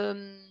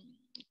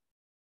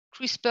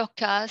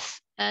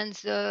CRISPR-Cas and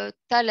the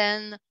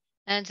TALEN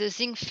and the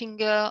zinc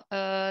finger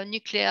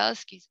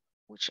nuclease,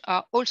 which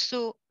are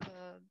also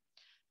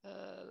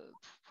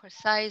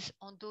precise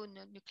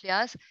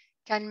endonuclease,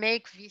 can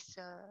make this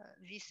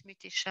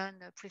mutation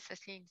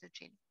precisely in the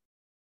gene.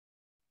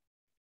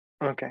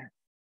 Okay,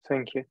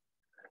 thank you.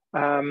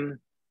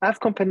 Have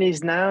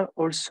companies now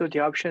also the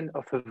option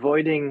of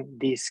avoiding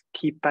these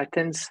key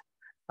patents?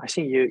 I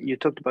think you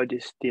talked about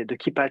this, the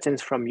key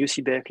patents from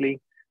UC Berkeley,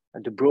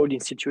 the Broad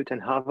Institute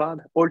and Harvard,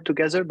 all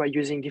together by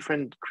using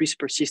different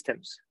CRISPR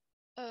systems?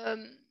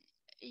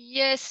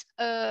 Yes,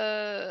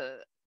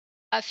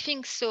 I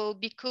think so,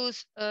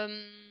 because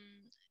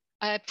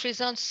I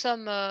present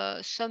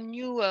some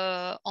new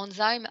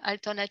enzyme,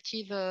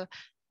 alternative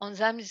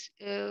enzymes,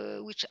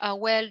 which are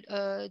well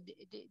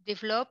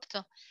developed.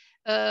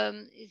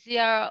 They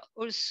are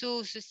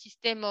also the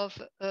system of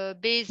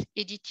base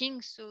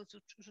editing, so to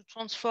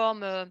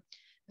transform a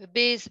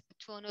base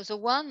to another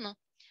one.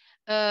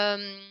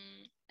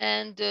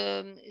 And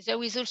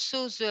there is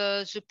also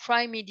the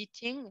prime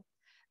editing,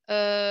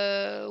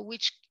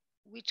 which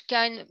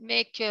can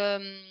make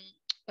a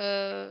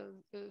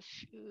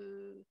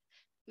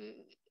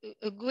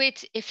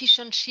great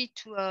efficiency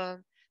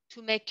to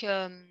make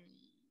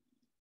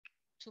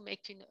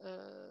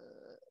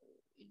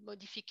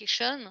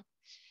modification.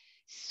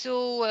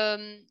 So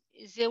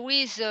there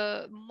is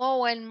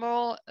more and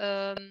more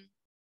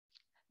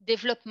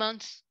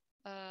developments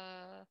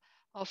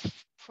of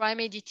prime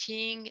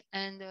editing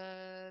and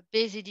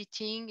base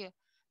editing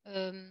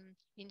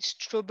in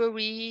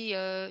strawberry,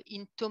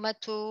 in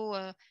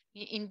tomato,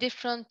 in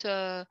different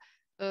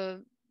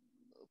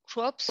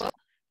crops.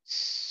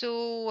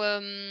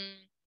 So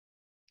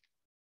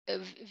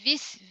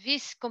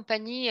this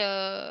company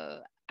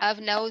have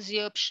now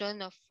the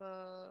option of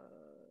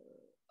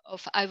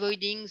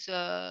avoiding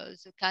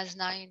the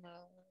Cas9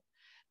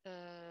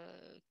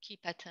 key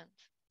patent.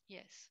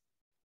 Yes.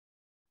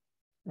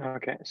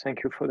 Okay,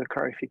 thank you for the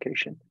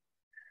clarification.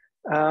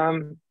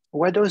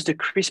 What does the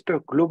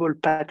CRISPR global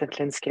patent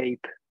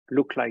landscape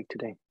look like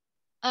today?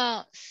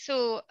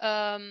 So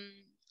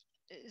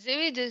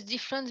there is a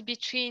difference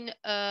between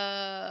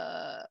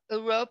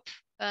Europe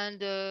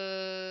and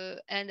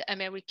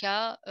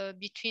America,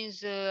 between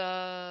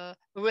the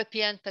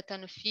European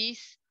Patent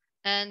Office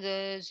and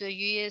the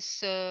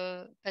US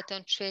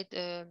Patent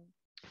Trade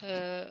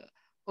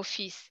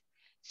Office.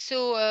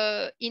 So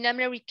in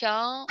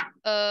America,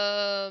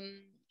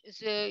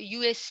 the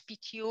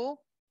USPTO,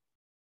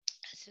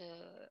 the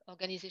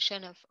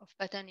Organization of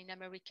Patent in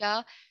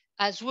America,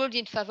 has ruled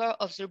in favor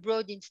of the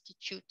Broad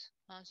Institute,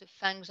 the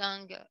Fang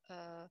Zhang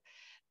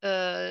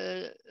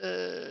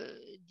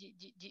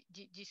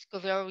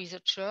discovery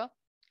researcher,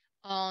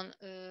 on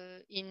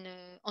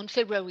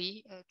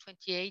February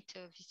 28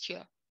 this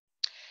year.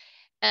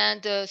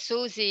 And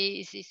so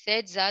they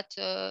said that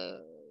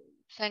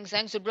Fang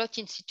Zhang, the Broad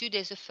Institute,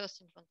 is the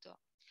first inventor.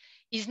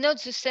 It's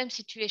not the same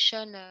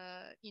situation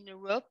in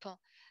Europe,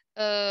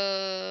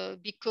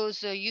 because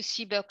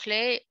UC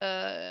Berkeley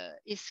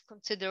is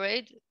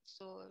considered,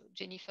 so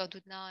Jennifer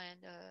Doudna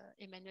and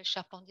Emmanuel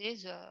Charpentier,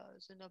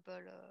 the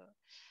Nobel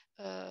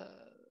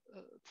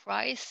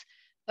Prize,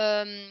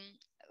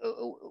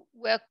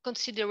 were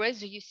considered,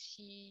 the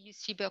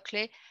UC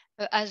Berkeley,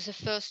 as the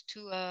first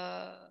to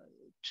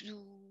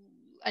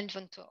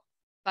inventor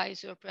by the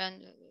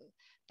European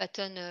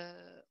Patent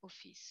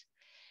Office.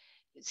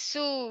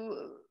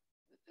 So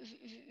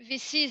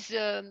this is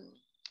the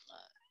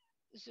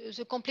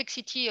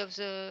complexity of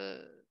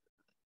the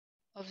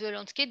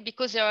landscape,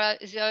 because there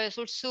is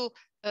also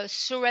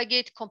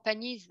surrogate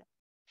companies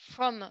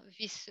from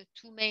these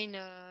two main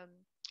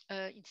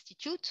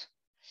institutes,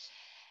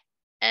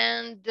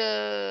 and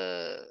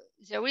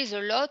there is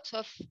a lot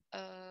of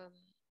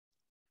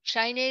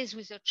Chinese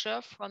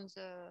researchers from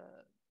the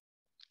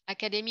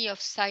Academy of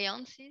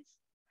Sciences,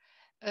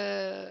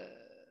 and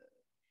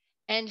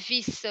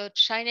this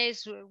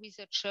Chinese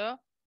researcher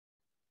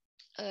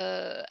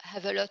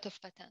have a lot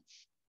of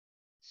patents.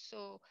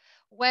 So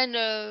when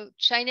a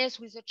Chinese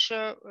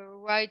researcher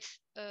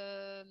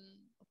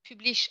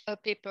publish a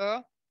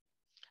paper,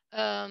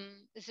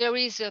 there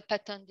is a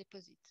patent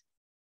deposit.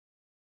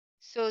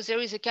 So there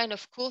is a kind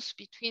of course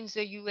between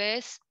the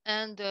US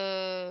and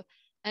the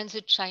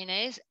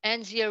Chinese,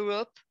 and the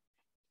Europe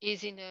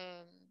is in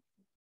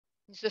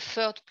the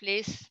third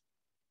place,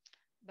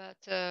 but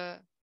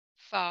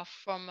far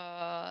from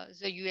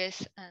the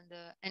US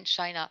and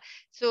China.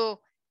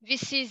 So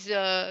this is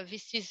the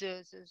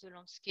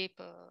landscape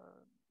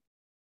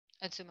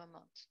at the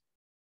moment.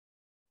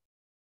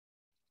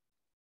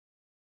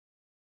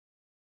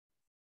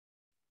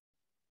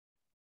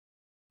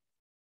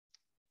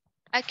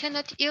 I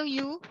cannot hear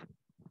you.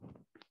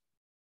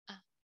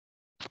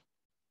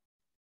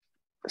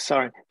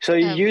 Sorry. So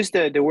you used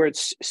the word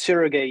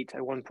surrogate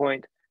at one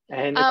point,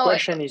 and the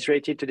question is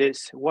related to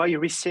this. Why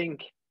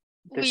rethink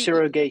the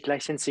surrogate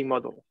licensing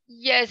model?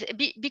 Yes,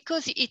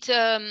 because it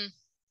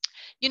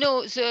you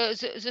know,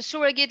 the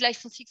surrogate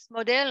licensing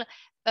model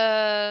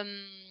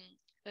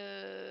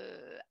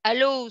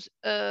allows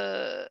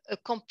a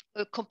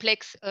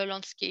complex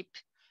landscape.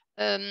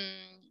 There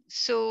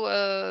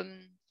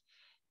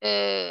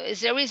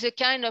is a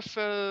kind of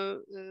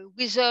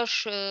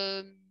research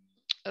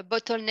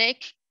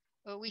bottleneck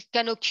which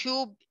can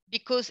occur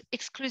because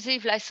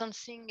exclusive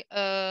licensing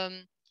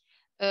to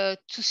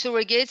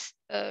surrogates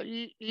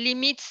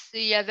limits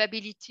the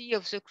availability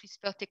of the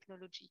CRISPR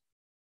technology.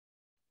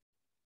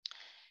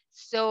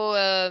 So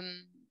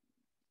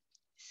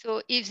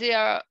if there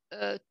are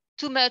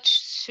too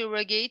much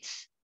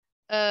surrogates,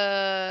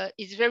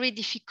 it's very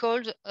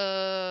difficult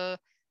to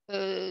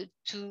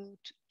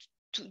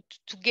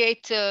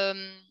get a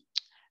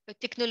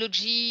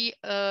technology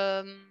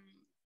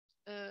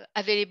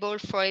available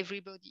for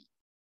everybody.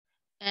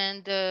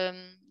 And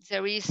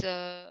there is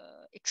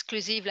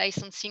exclusive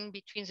licensing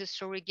between the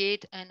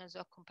surrogate and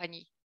other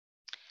company.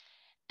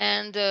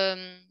 And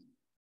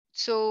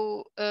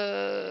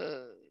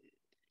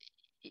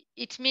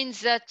it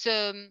means that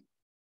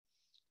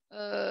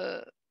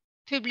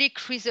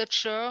public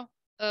researcher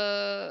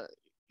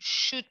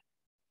should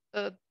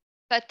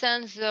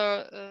patent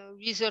the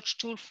research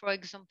tool, for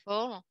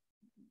example,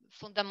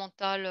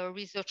 fundamental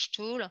research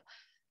tool,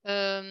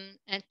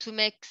 and to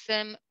make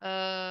them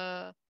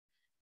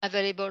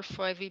available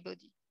for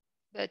everybody.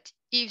 But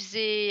if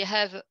they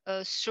have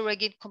a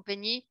surrogate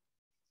company,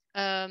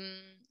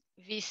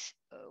 this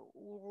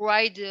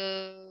wide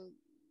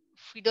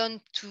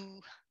freedom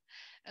to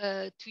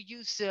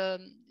use the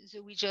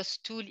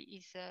research tool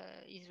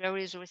is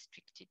very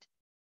restricted.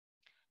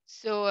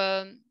 So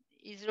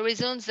is the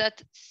reason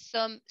that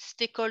some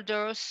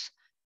stakeholders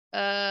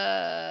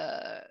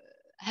have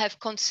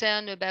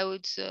concern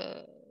about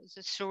the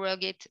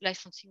surrogate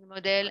licensing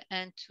model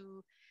and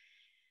to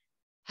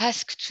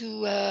ask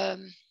to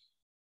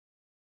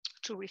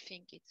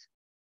rethink it.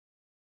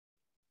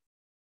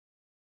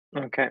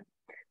 Okay.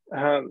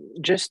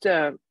 Just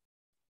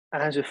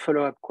as a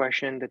follow-up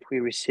question that we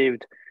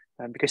received,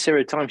 because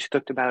several times you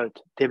talked about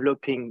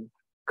developing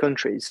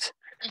countries,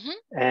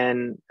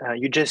 and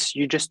you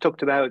just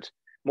talked about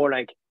more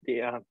like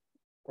the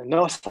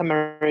North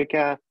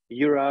America,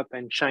 Europe,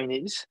 and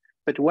Chinese.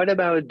 But what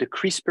about the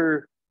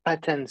CRISPR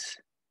patents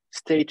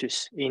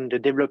status in the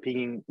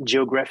developing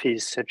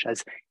geographies such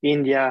as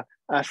India,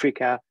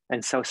 Africa,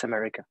 and South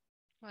America?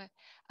 Ouais.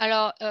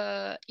 Alors,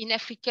 in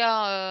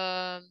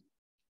Africa,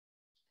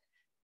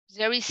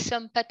 there is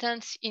some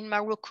patents in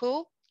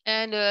Morocco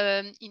and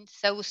in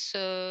South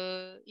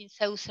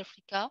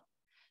Africa,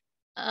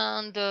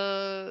 and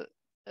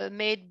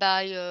made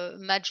by a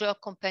major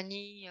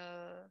company,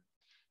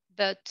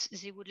 but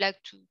they would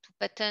like to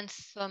patent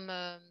some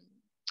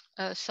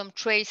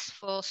traits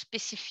for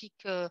specific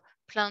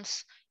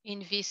plants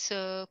in this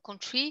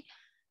country,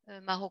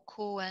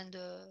 Morocco and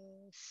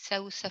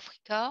South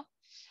Africa.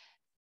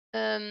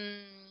 There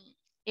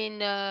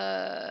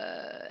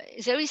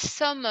is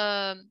some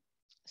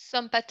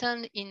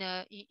pattern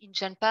in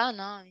Japan,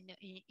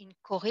 in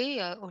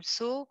Korea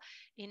also,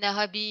 in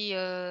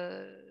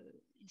Arabia,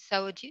 in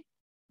Saudi,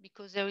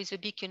 because there is a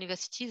big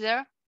university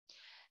there,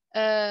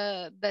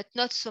 but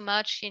not so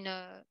much in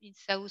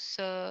South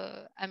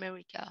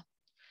America.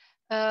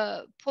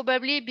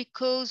 Probably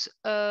because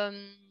there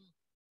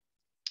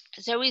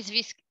is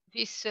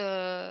this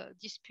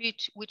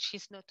dispute which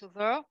is not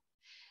over,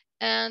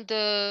 and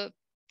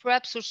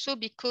perhaps also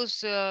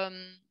because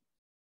the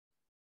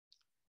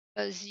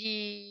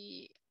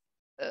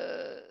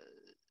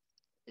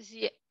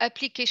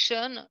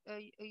application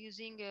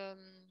using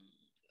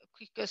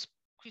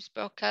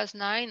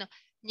CRISPR-Cas9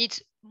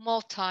 needs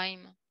more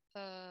time,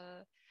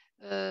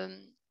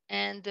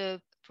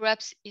 and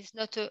perhaps is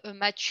not a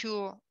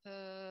mature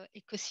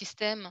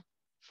ecosystem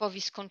for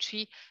this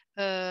country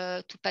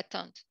to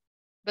patent.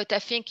 But I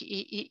think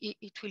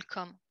it will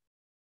come.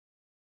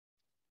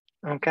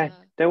 Okay.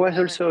 There was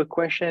also a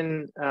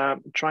question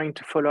trying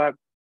to follow up,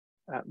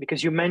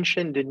 because you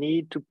mentioned the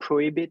need to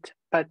prohibit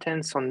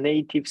patents on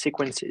native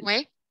sequences.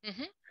 Oui.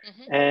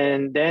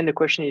 And then the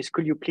question is,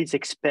 could you please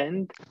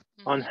expand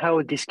on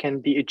how this can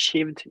be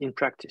achieved in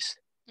practice?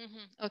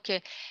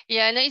 Okay.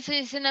 Yeah, and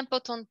it's an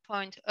important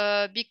point,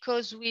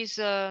 because with,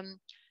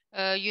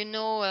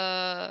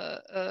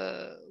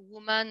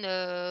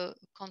 woman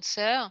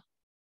cancer,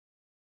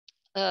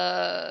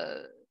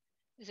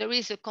 there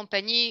is a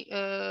company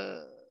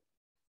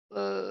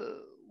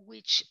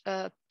which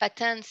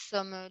patents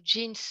some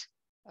genes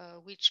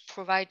which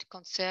provide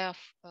cancer,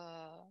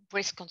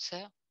 breast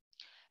cancer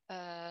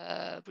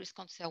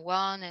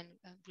 1 and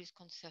breast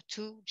cancer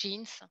 2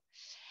 genes.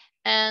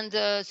 And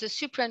the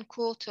Supreme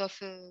Court of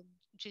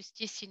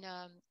Justice in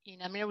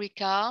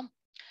America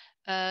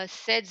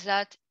said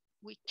that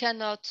we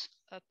cannot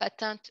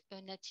patent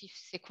a native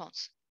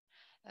sequence.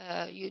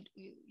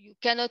 You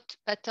cannot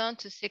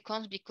patent a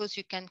sequence because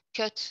you can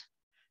cut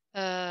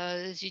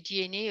the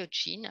DNA, a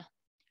gene,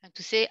 and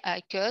to say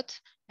I cut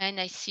and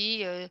I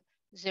see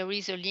there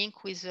is a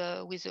link with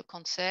a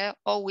cancer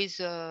or with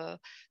the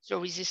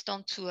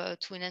resistance to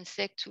an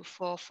insect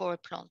for a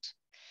plant.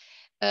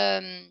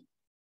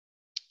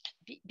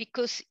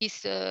 because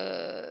it's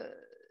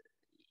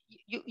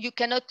you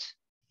cannot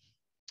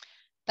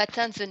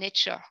patent the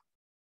nature,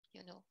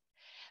 you know.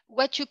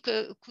 What you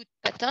could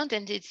patent,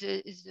 and it's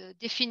the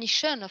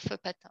definition of a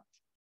patent,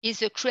 is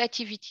the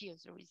creativity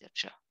of the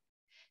researcher.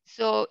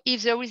 So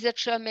if the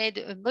researcher made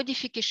a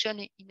modification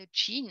in a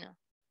gene,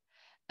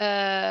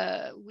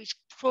 which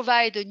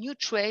provide a new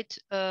trait,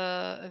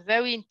 a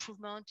very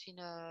improvement in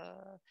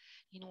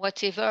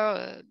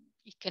whatever,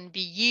 it can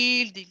be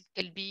yield, it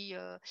can be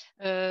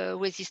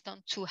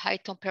resistant to high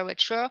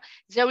temperature,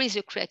 there is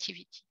a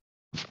creativity.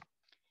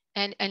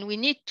 And we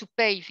need to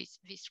pay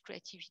this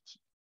creativity.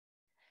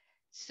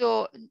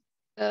 So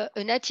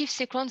a native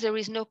sequence, there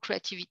is no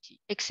creativity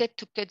except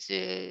to cut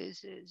the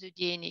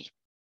DNA.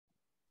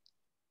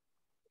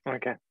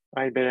 Okay,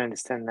 I better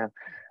understand now.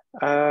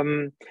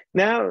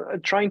 Now,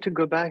 trying to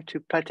go back to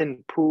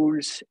patent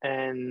pools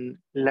and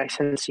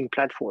licensing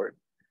platform.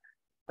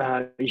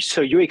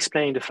 So you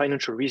explained the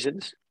financial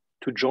reasons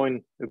to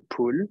join a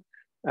pool,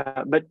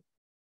 but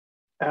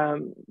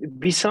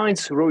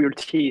besides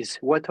royalties,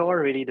 what are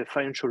really the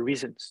financial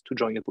reasons to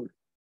join a pool?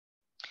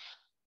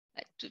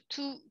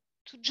 To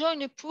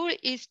join a pool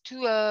is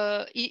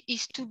to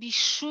be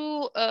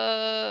sure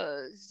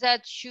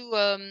that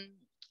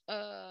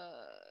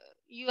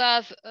you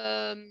have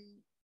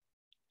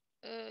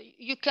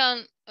you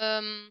can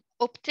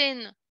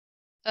obtain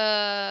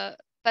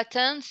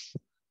patents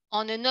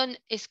on a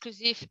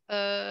non-exclusive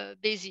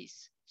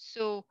basis.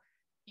 So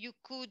you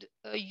could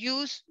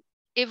use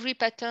every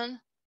patent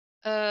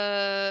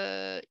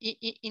in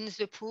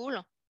the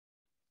pool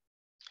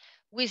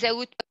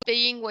without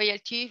paying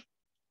royalty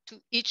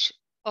to each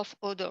of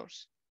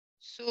others.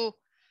 So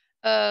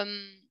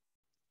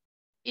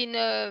in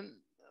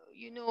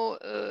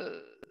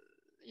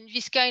in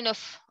this kind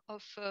of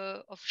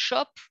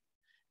shop,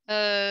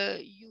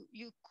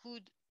 you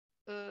could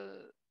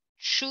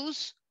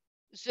choose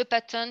the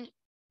pattern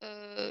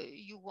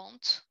you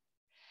want,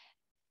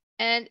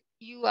 and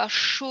you are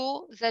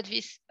sure that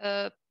this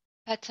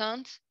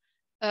patent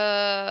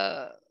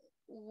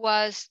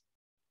was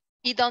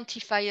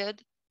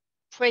identified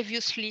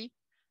previously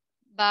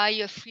by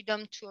a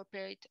freedom to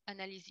operate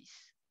analysis.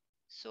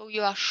 So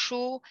you are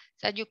sure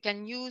that you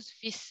can use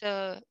this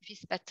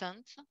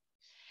patent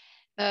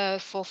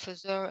for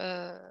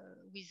further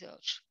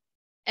research.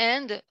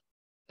 And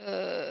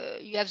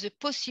you have the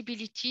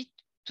possibility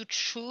to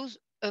choose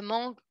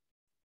among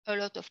a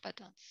lot of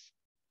patents.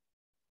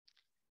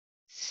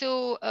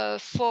 So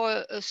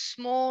for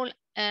small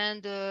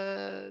and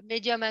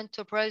medium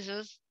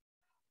enterprises,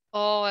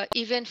 or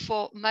even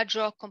for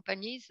major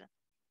companies,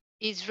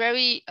 it's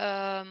very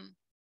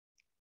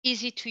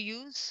easy to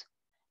use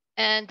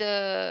and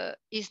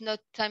is not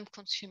time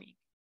consuming.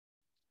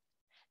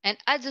 And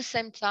at the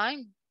same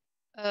time,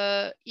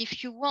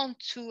 if you want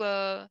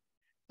to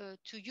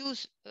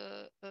use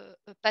a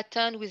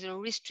patent with a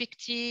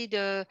restricted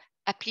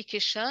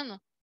application,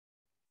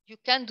 you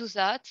can do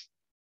that,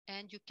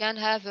 and you can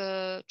have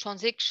a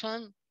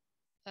transaction,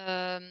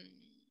 a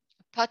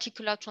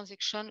particular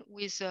transaction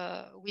with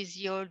the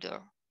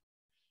holder.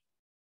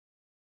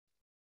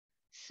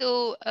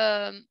 So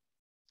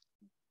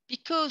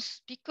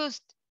because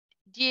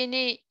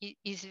DNA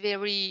is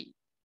very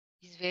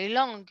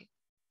long,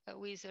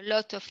 with a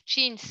lot of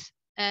genes,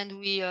 and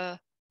we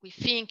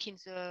think in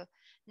the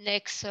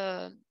next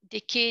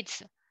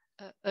decades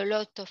a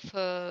lot of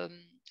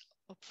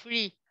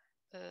hopefully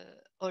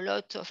a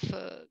lot of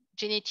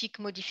genetic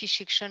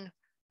modification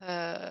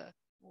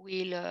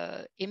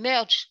will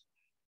emerge,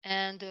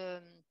 and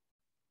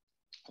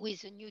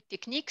with the new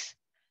techniques,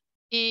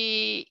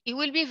 it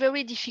will be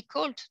very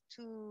difficult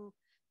to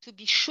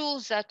be sure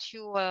that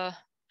your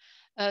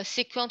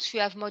sequence you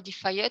have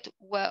modified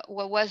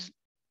was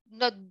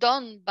not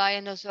done by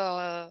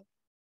another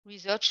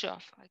researcher,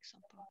 for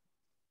example.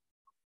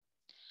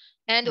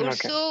 And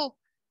also,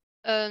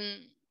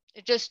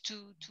 just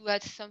to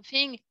add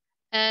something,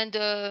 and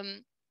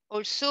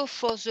also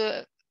for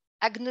the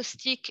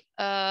agnostic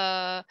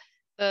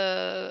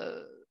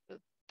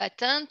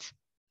patent,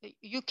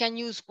 you can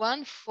use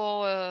one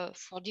for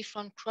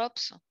different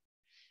crops.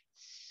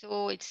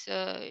 So it's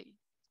a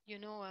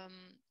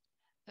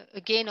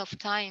gain of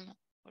time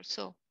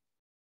also.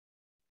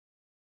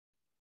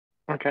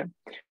 Okay.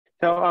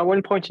 So at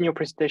one point in your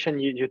presentation,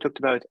 you talked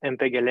about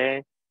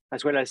MPEG-LA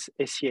as well as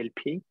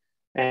SCLP.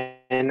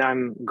 And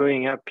I'm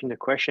going up in the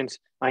questions.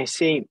 I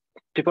see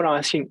people are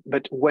asking,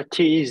 but what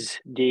is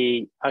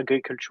the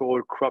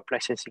agricultural crop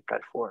licensing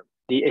platform,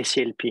 the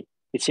SCLP?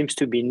 It seems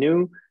to be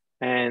new,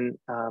 and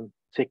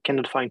they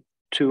cannot find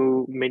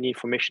too many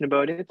information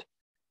about it.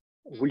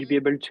 Will you be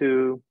able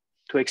to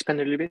expand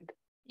a little bit?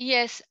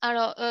 Yes,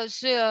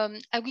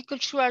 the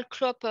agricultural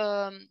crop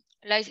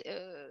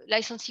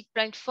licensing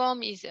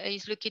platform is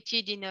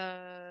located in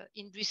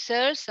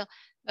Brussels.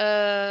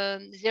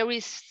 There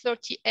is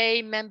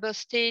 38 member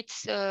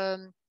states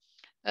of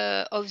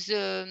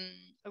the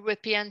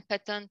European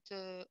Patent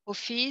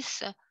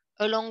Office,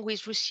 along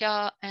with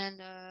Russia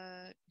and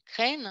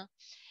Ukraine.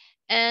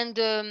 And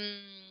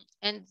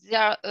and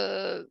there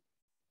are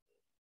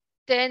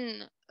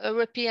 10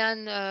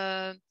 European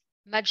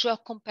major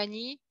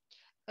company,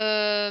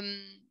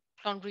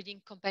 plant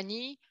breeding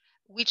company,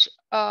 which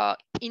are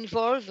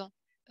involved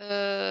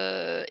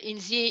in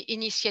the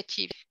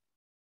initiative.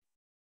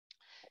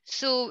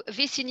 So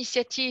this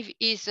initiative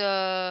is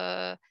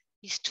to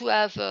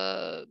have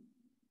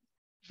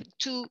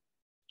to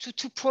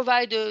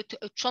provide a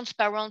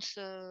transparent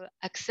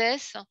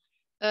access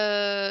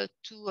to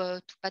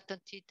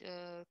patented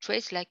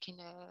traits, like in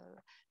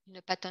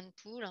a patent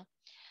pool.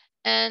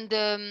 And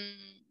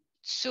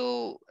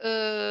so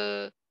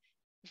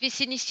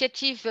this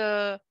initiative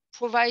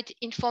provides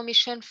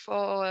information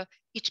for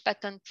each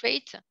patent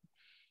trait,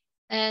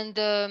 and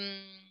they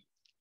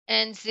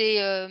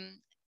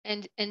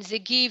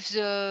give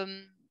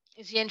the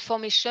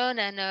information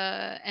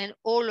and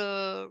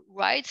all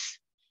rights,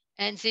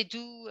 and they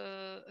do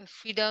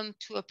freedom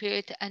to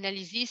operate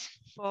analysis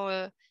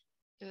for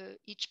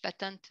each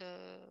patent,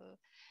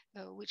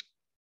 which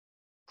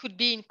could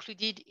be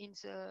included in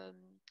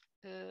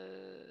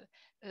the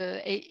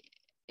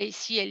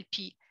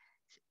ACLP.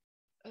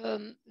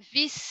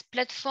 This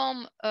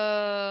platform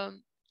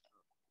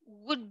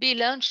would be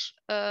launched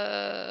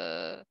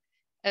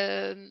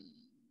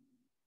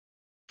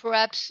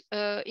perhaps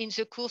in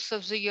the course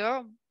of the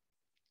year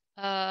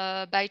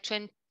by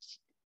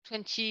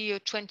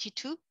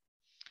 2022,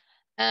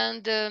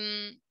 and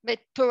but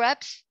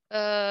perhaps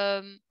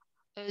the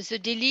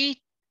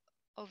delay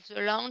of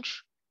the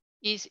launch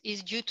is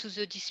due to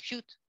the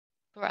dispute,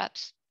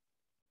 perhaps.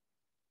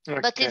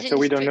 Okay. But so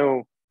we don't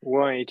know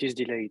why it is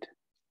delayed.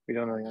 We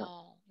don't know yet.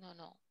 No.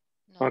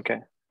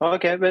 Okay.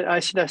 Okay, but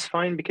I see that's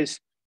fine, because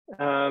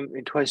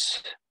it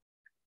was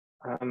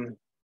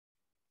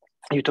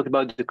you talked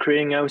about the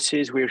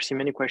clearinghouses. We receive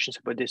many questions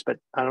about this, but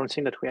I don't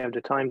think that we have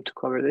the time to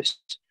cover this.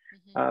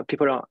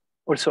 People are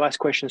also ask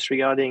questions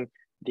regarding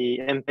the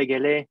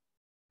MPEG-LA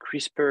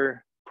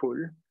CRISPR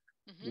pool,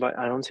 but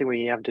I don't think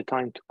we have the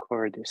time to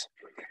cover this.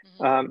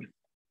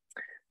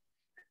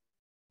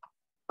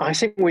 I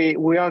think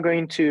we are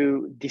going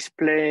to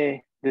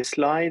display the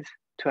slide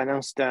to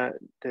announce the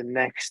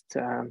next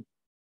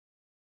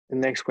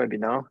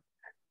webinar,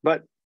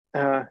 but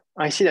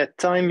I see that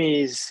time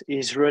is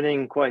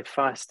running quite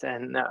fast,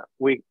 and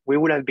we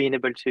would have been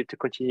able to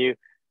continue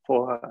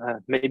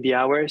for maybe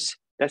hours.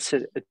 That's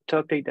a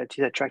topic that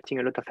is attracting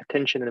a lot of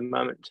attention at the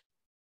moment.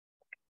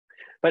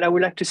 But I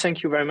would like to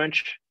thank you very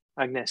much,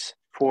 Agnès,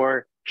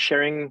 for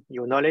sharing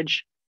your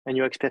knowledge and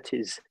your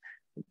expertise.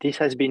 This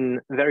has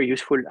been very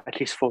useful, at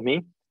least for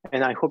me,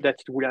 and I hope that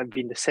it would have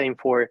been the same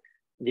for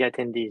the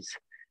attendees.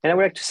 And I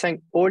would like to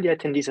thank all the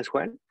attendees as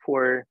well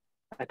for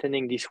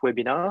attending this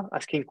webinar,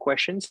 asking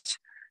questions.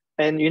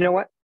 And you know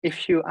what?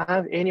 If you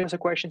have any other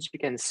questions, you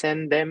can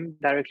send them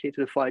directly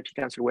to the 4IP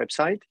Council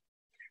website.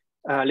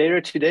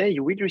 Later today,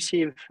 you will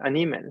receive an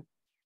email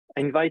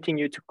inviting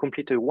you to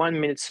complete a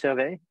 1-minute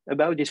survey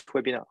about this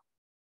webinar.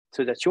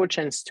 So that's your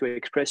chance to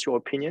express your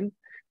opinion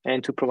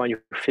and to provide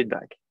your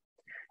feedback.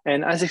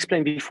 And as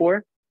explained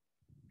before,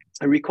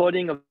 a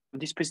recording of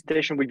this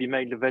presentation will be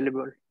made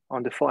available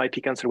on the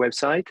 4IP Council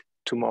website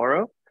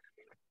tomorrow.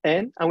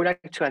 And I would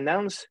like to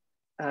announce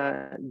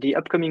the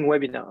upcoming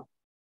webinar.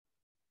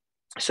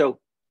 So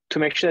to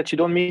make sure that you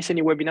don't miss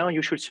any webinar,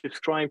 you should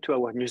subscribe to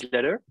our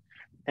newsletter.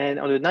 And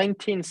on the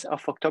 19th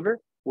of October,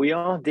 we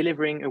are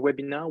delivering a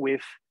webinar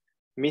with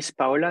Miss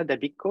Paola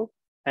Dabico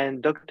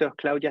and Dr.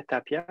 Claudia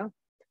Tapia,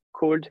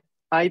 called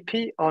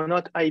IP or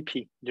not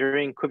IP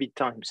during COVID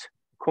times,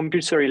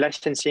 compulsory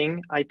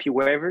licensing, IP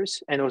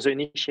waivers, and other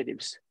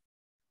initiatives.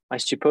 I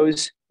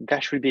suppose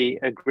that should be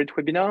a great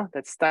webinar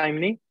that's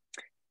timely,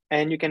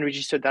 and you can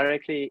register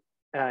directly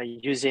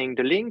using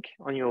the link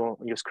on your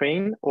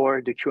screen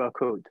or the QR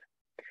code.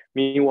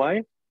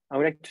 Meanwhile, I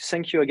would like to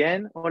thank you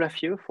again, all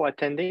of you, for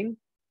attending,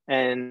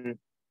 and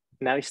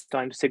now it's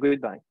time to say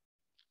goodbye.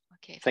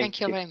 Okay, thank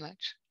you very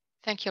much.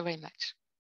 Thank you very much.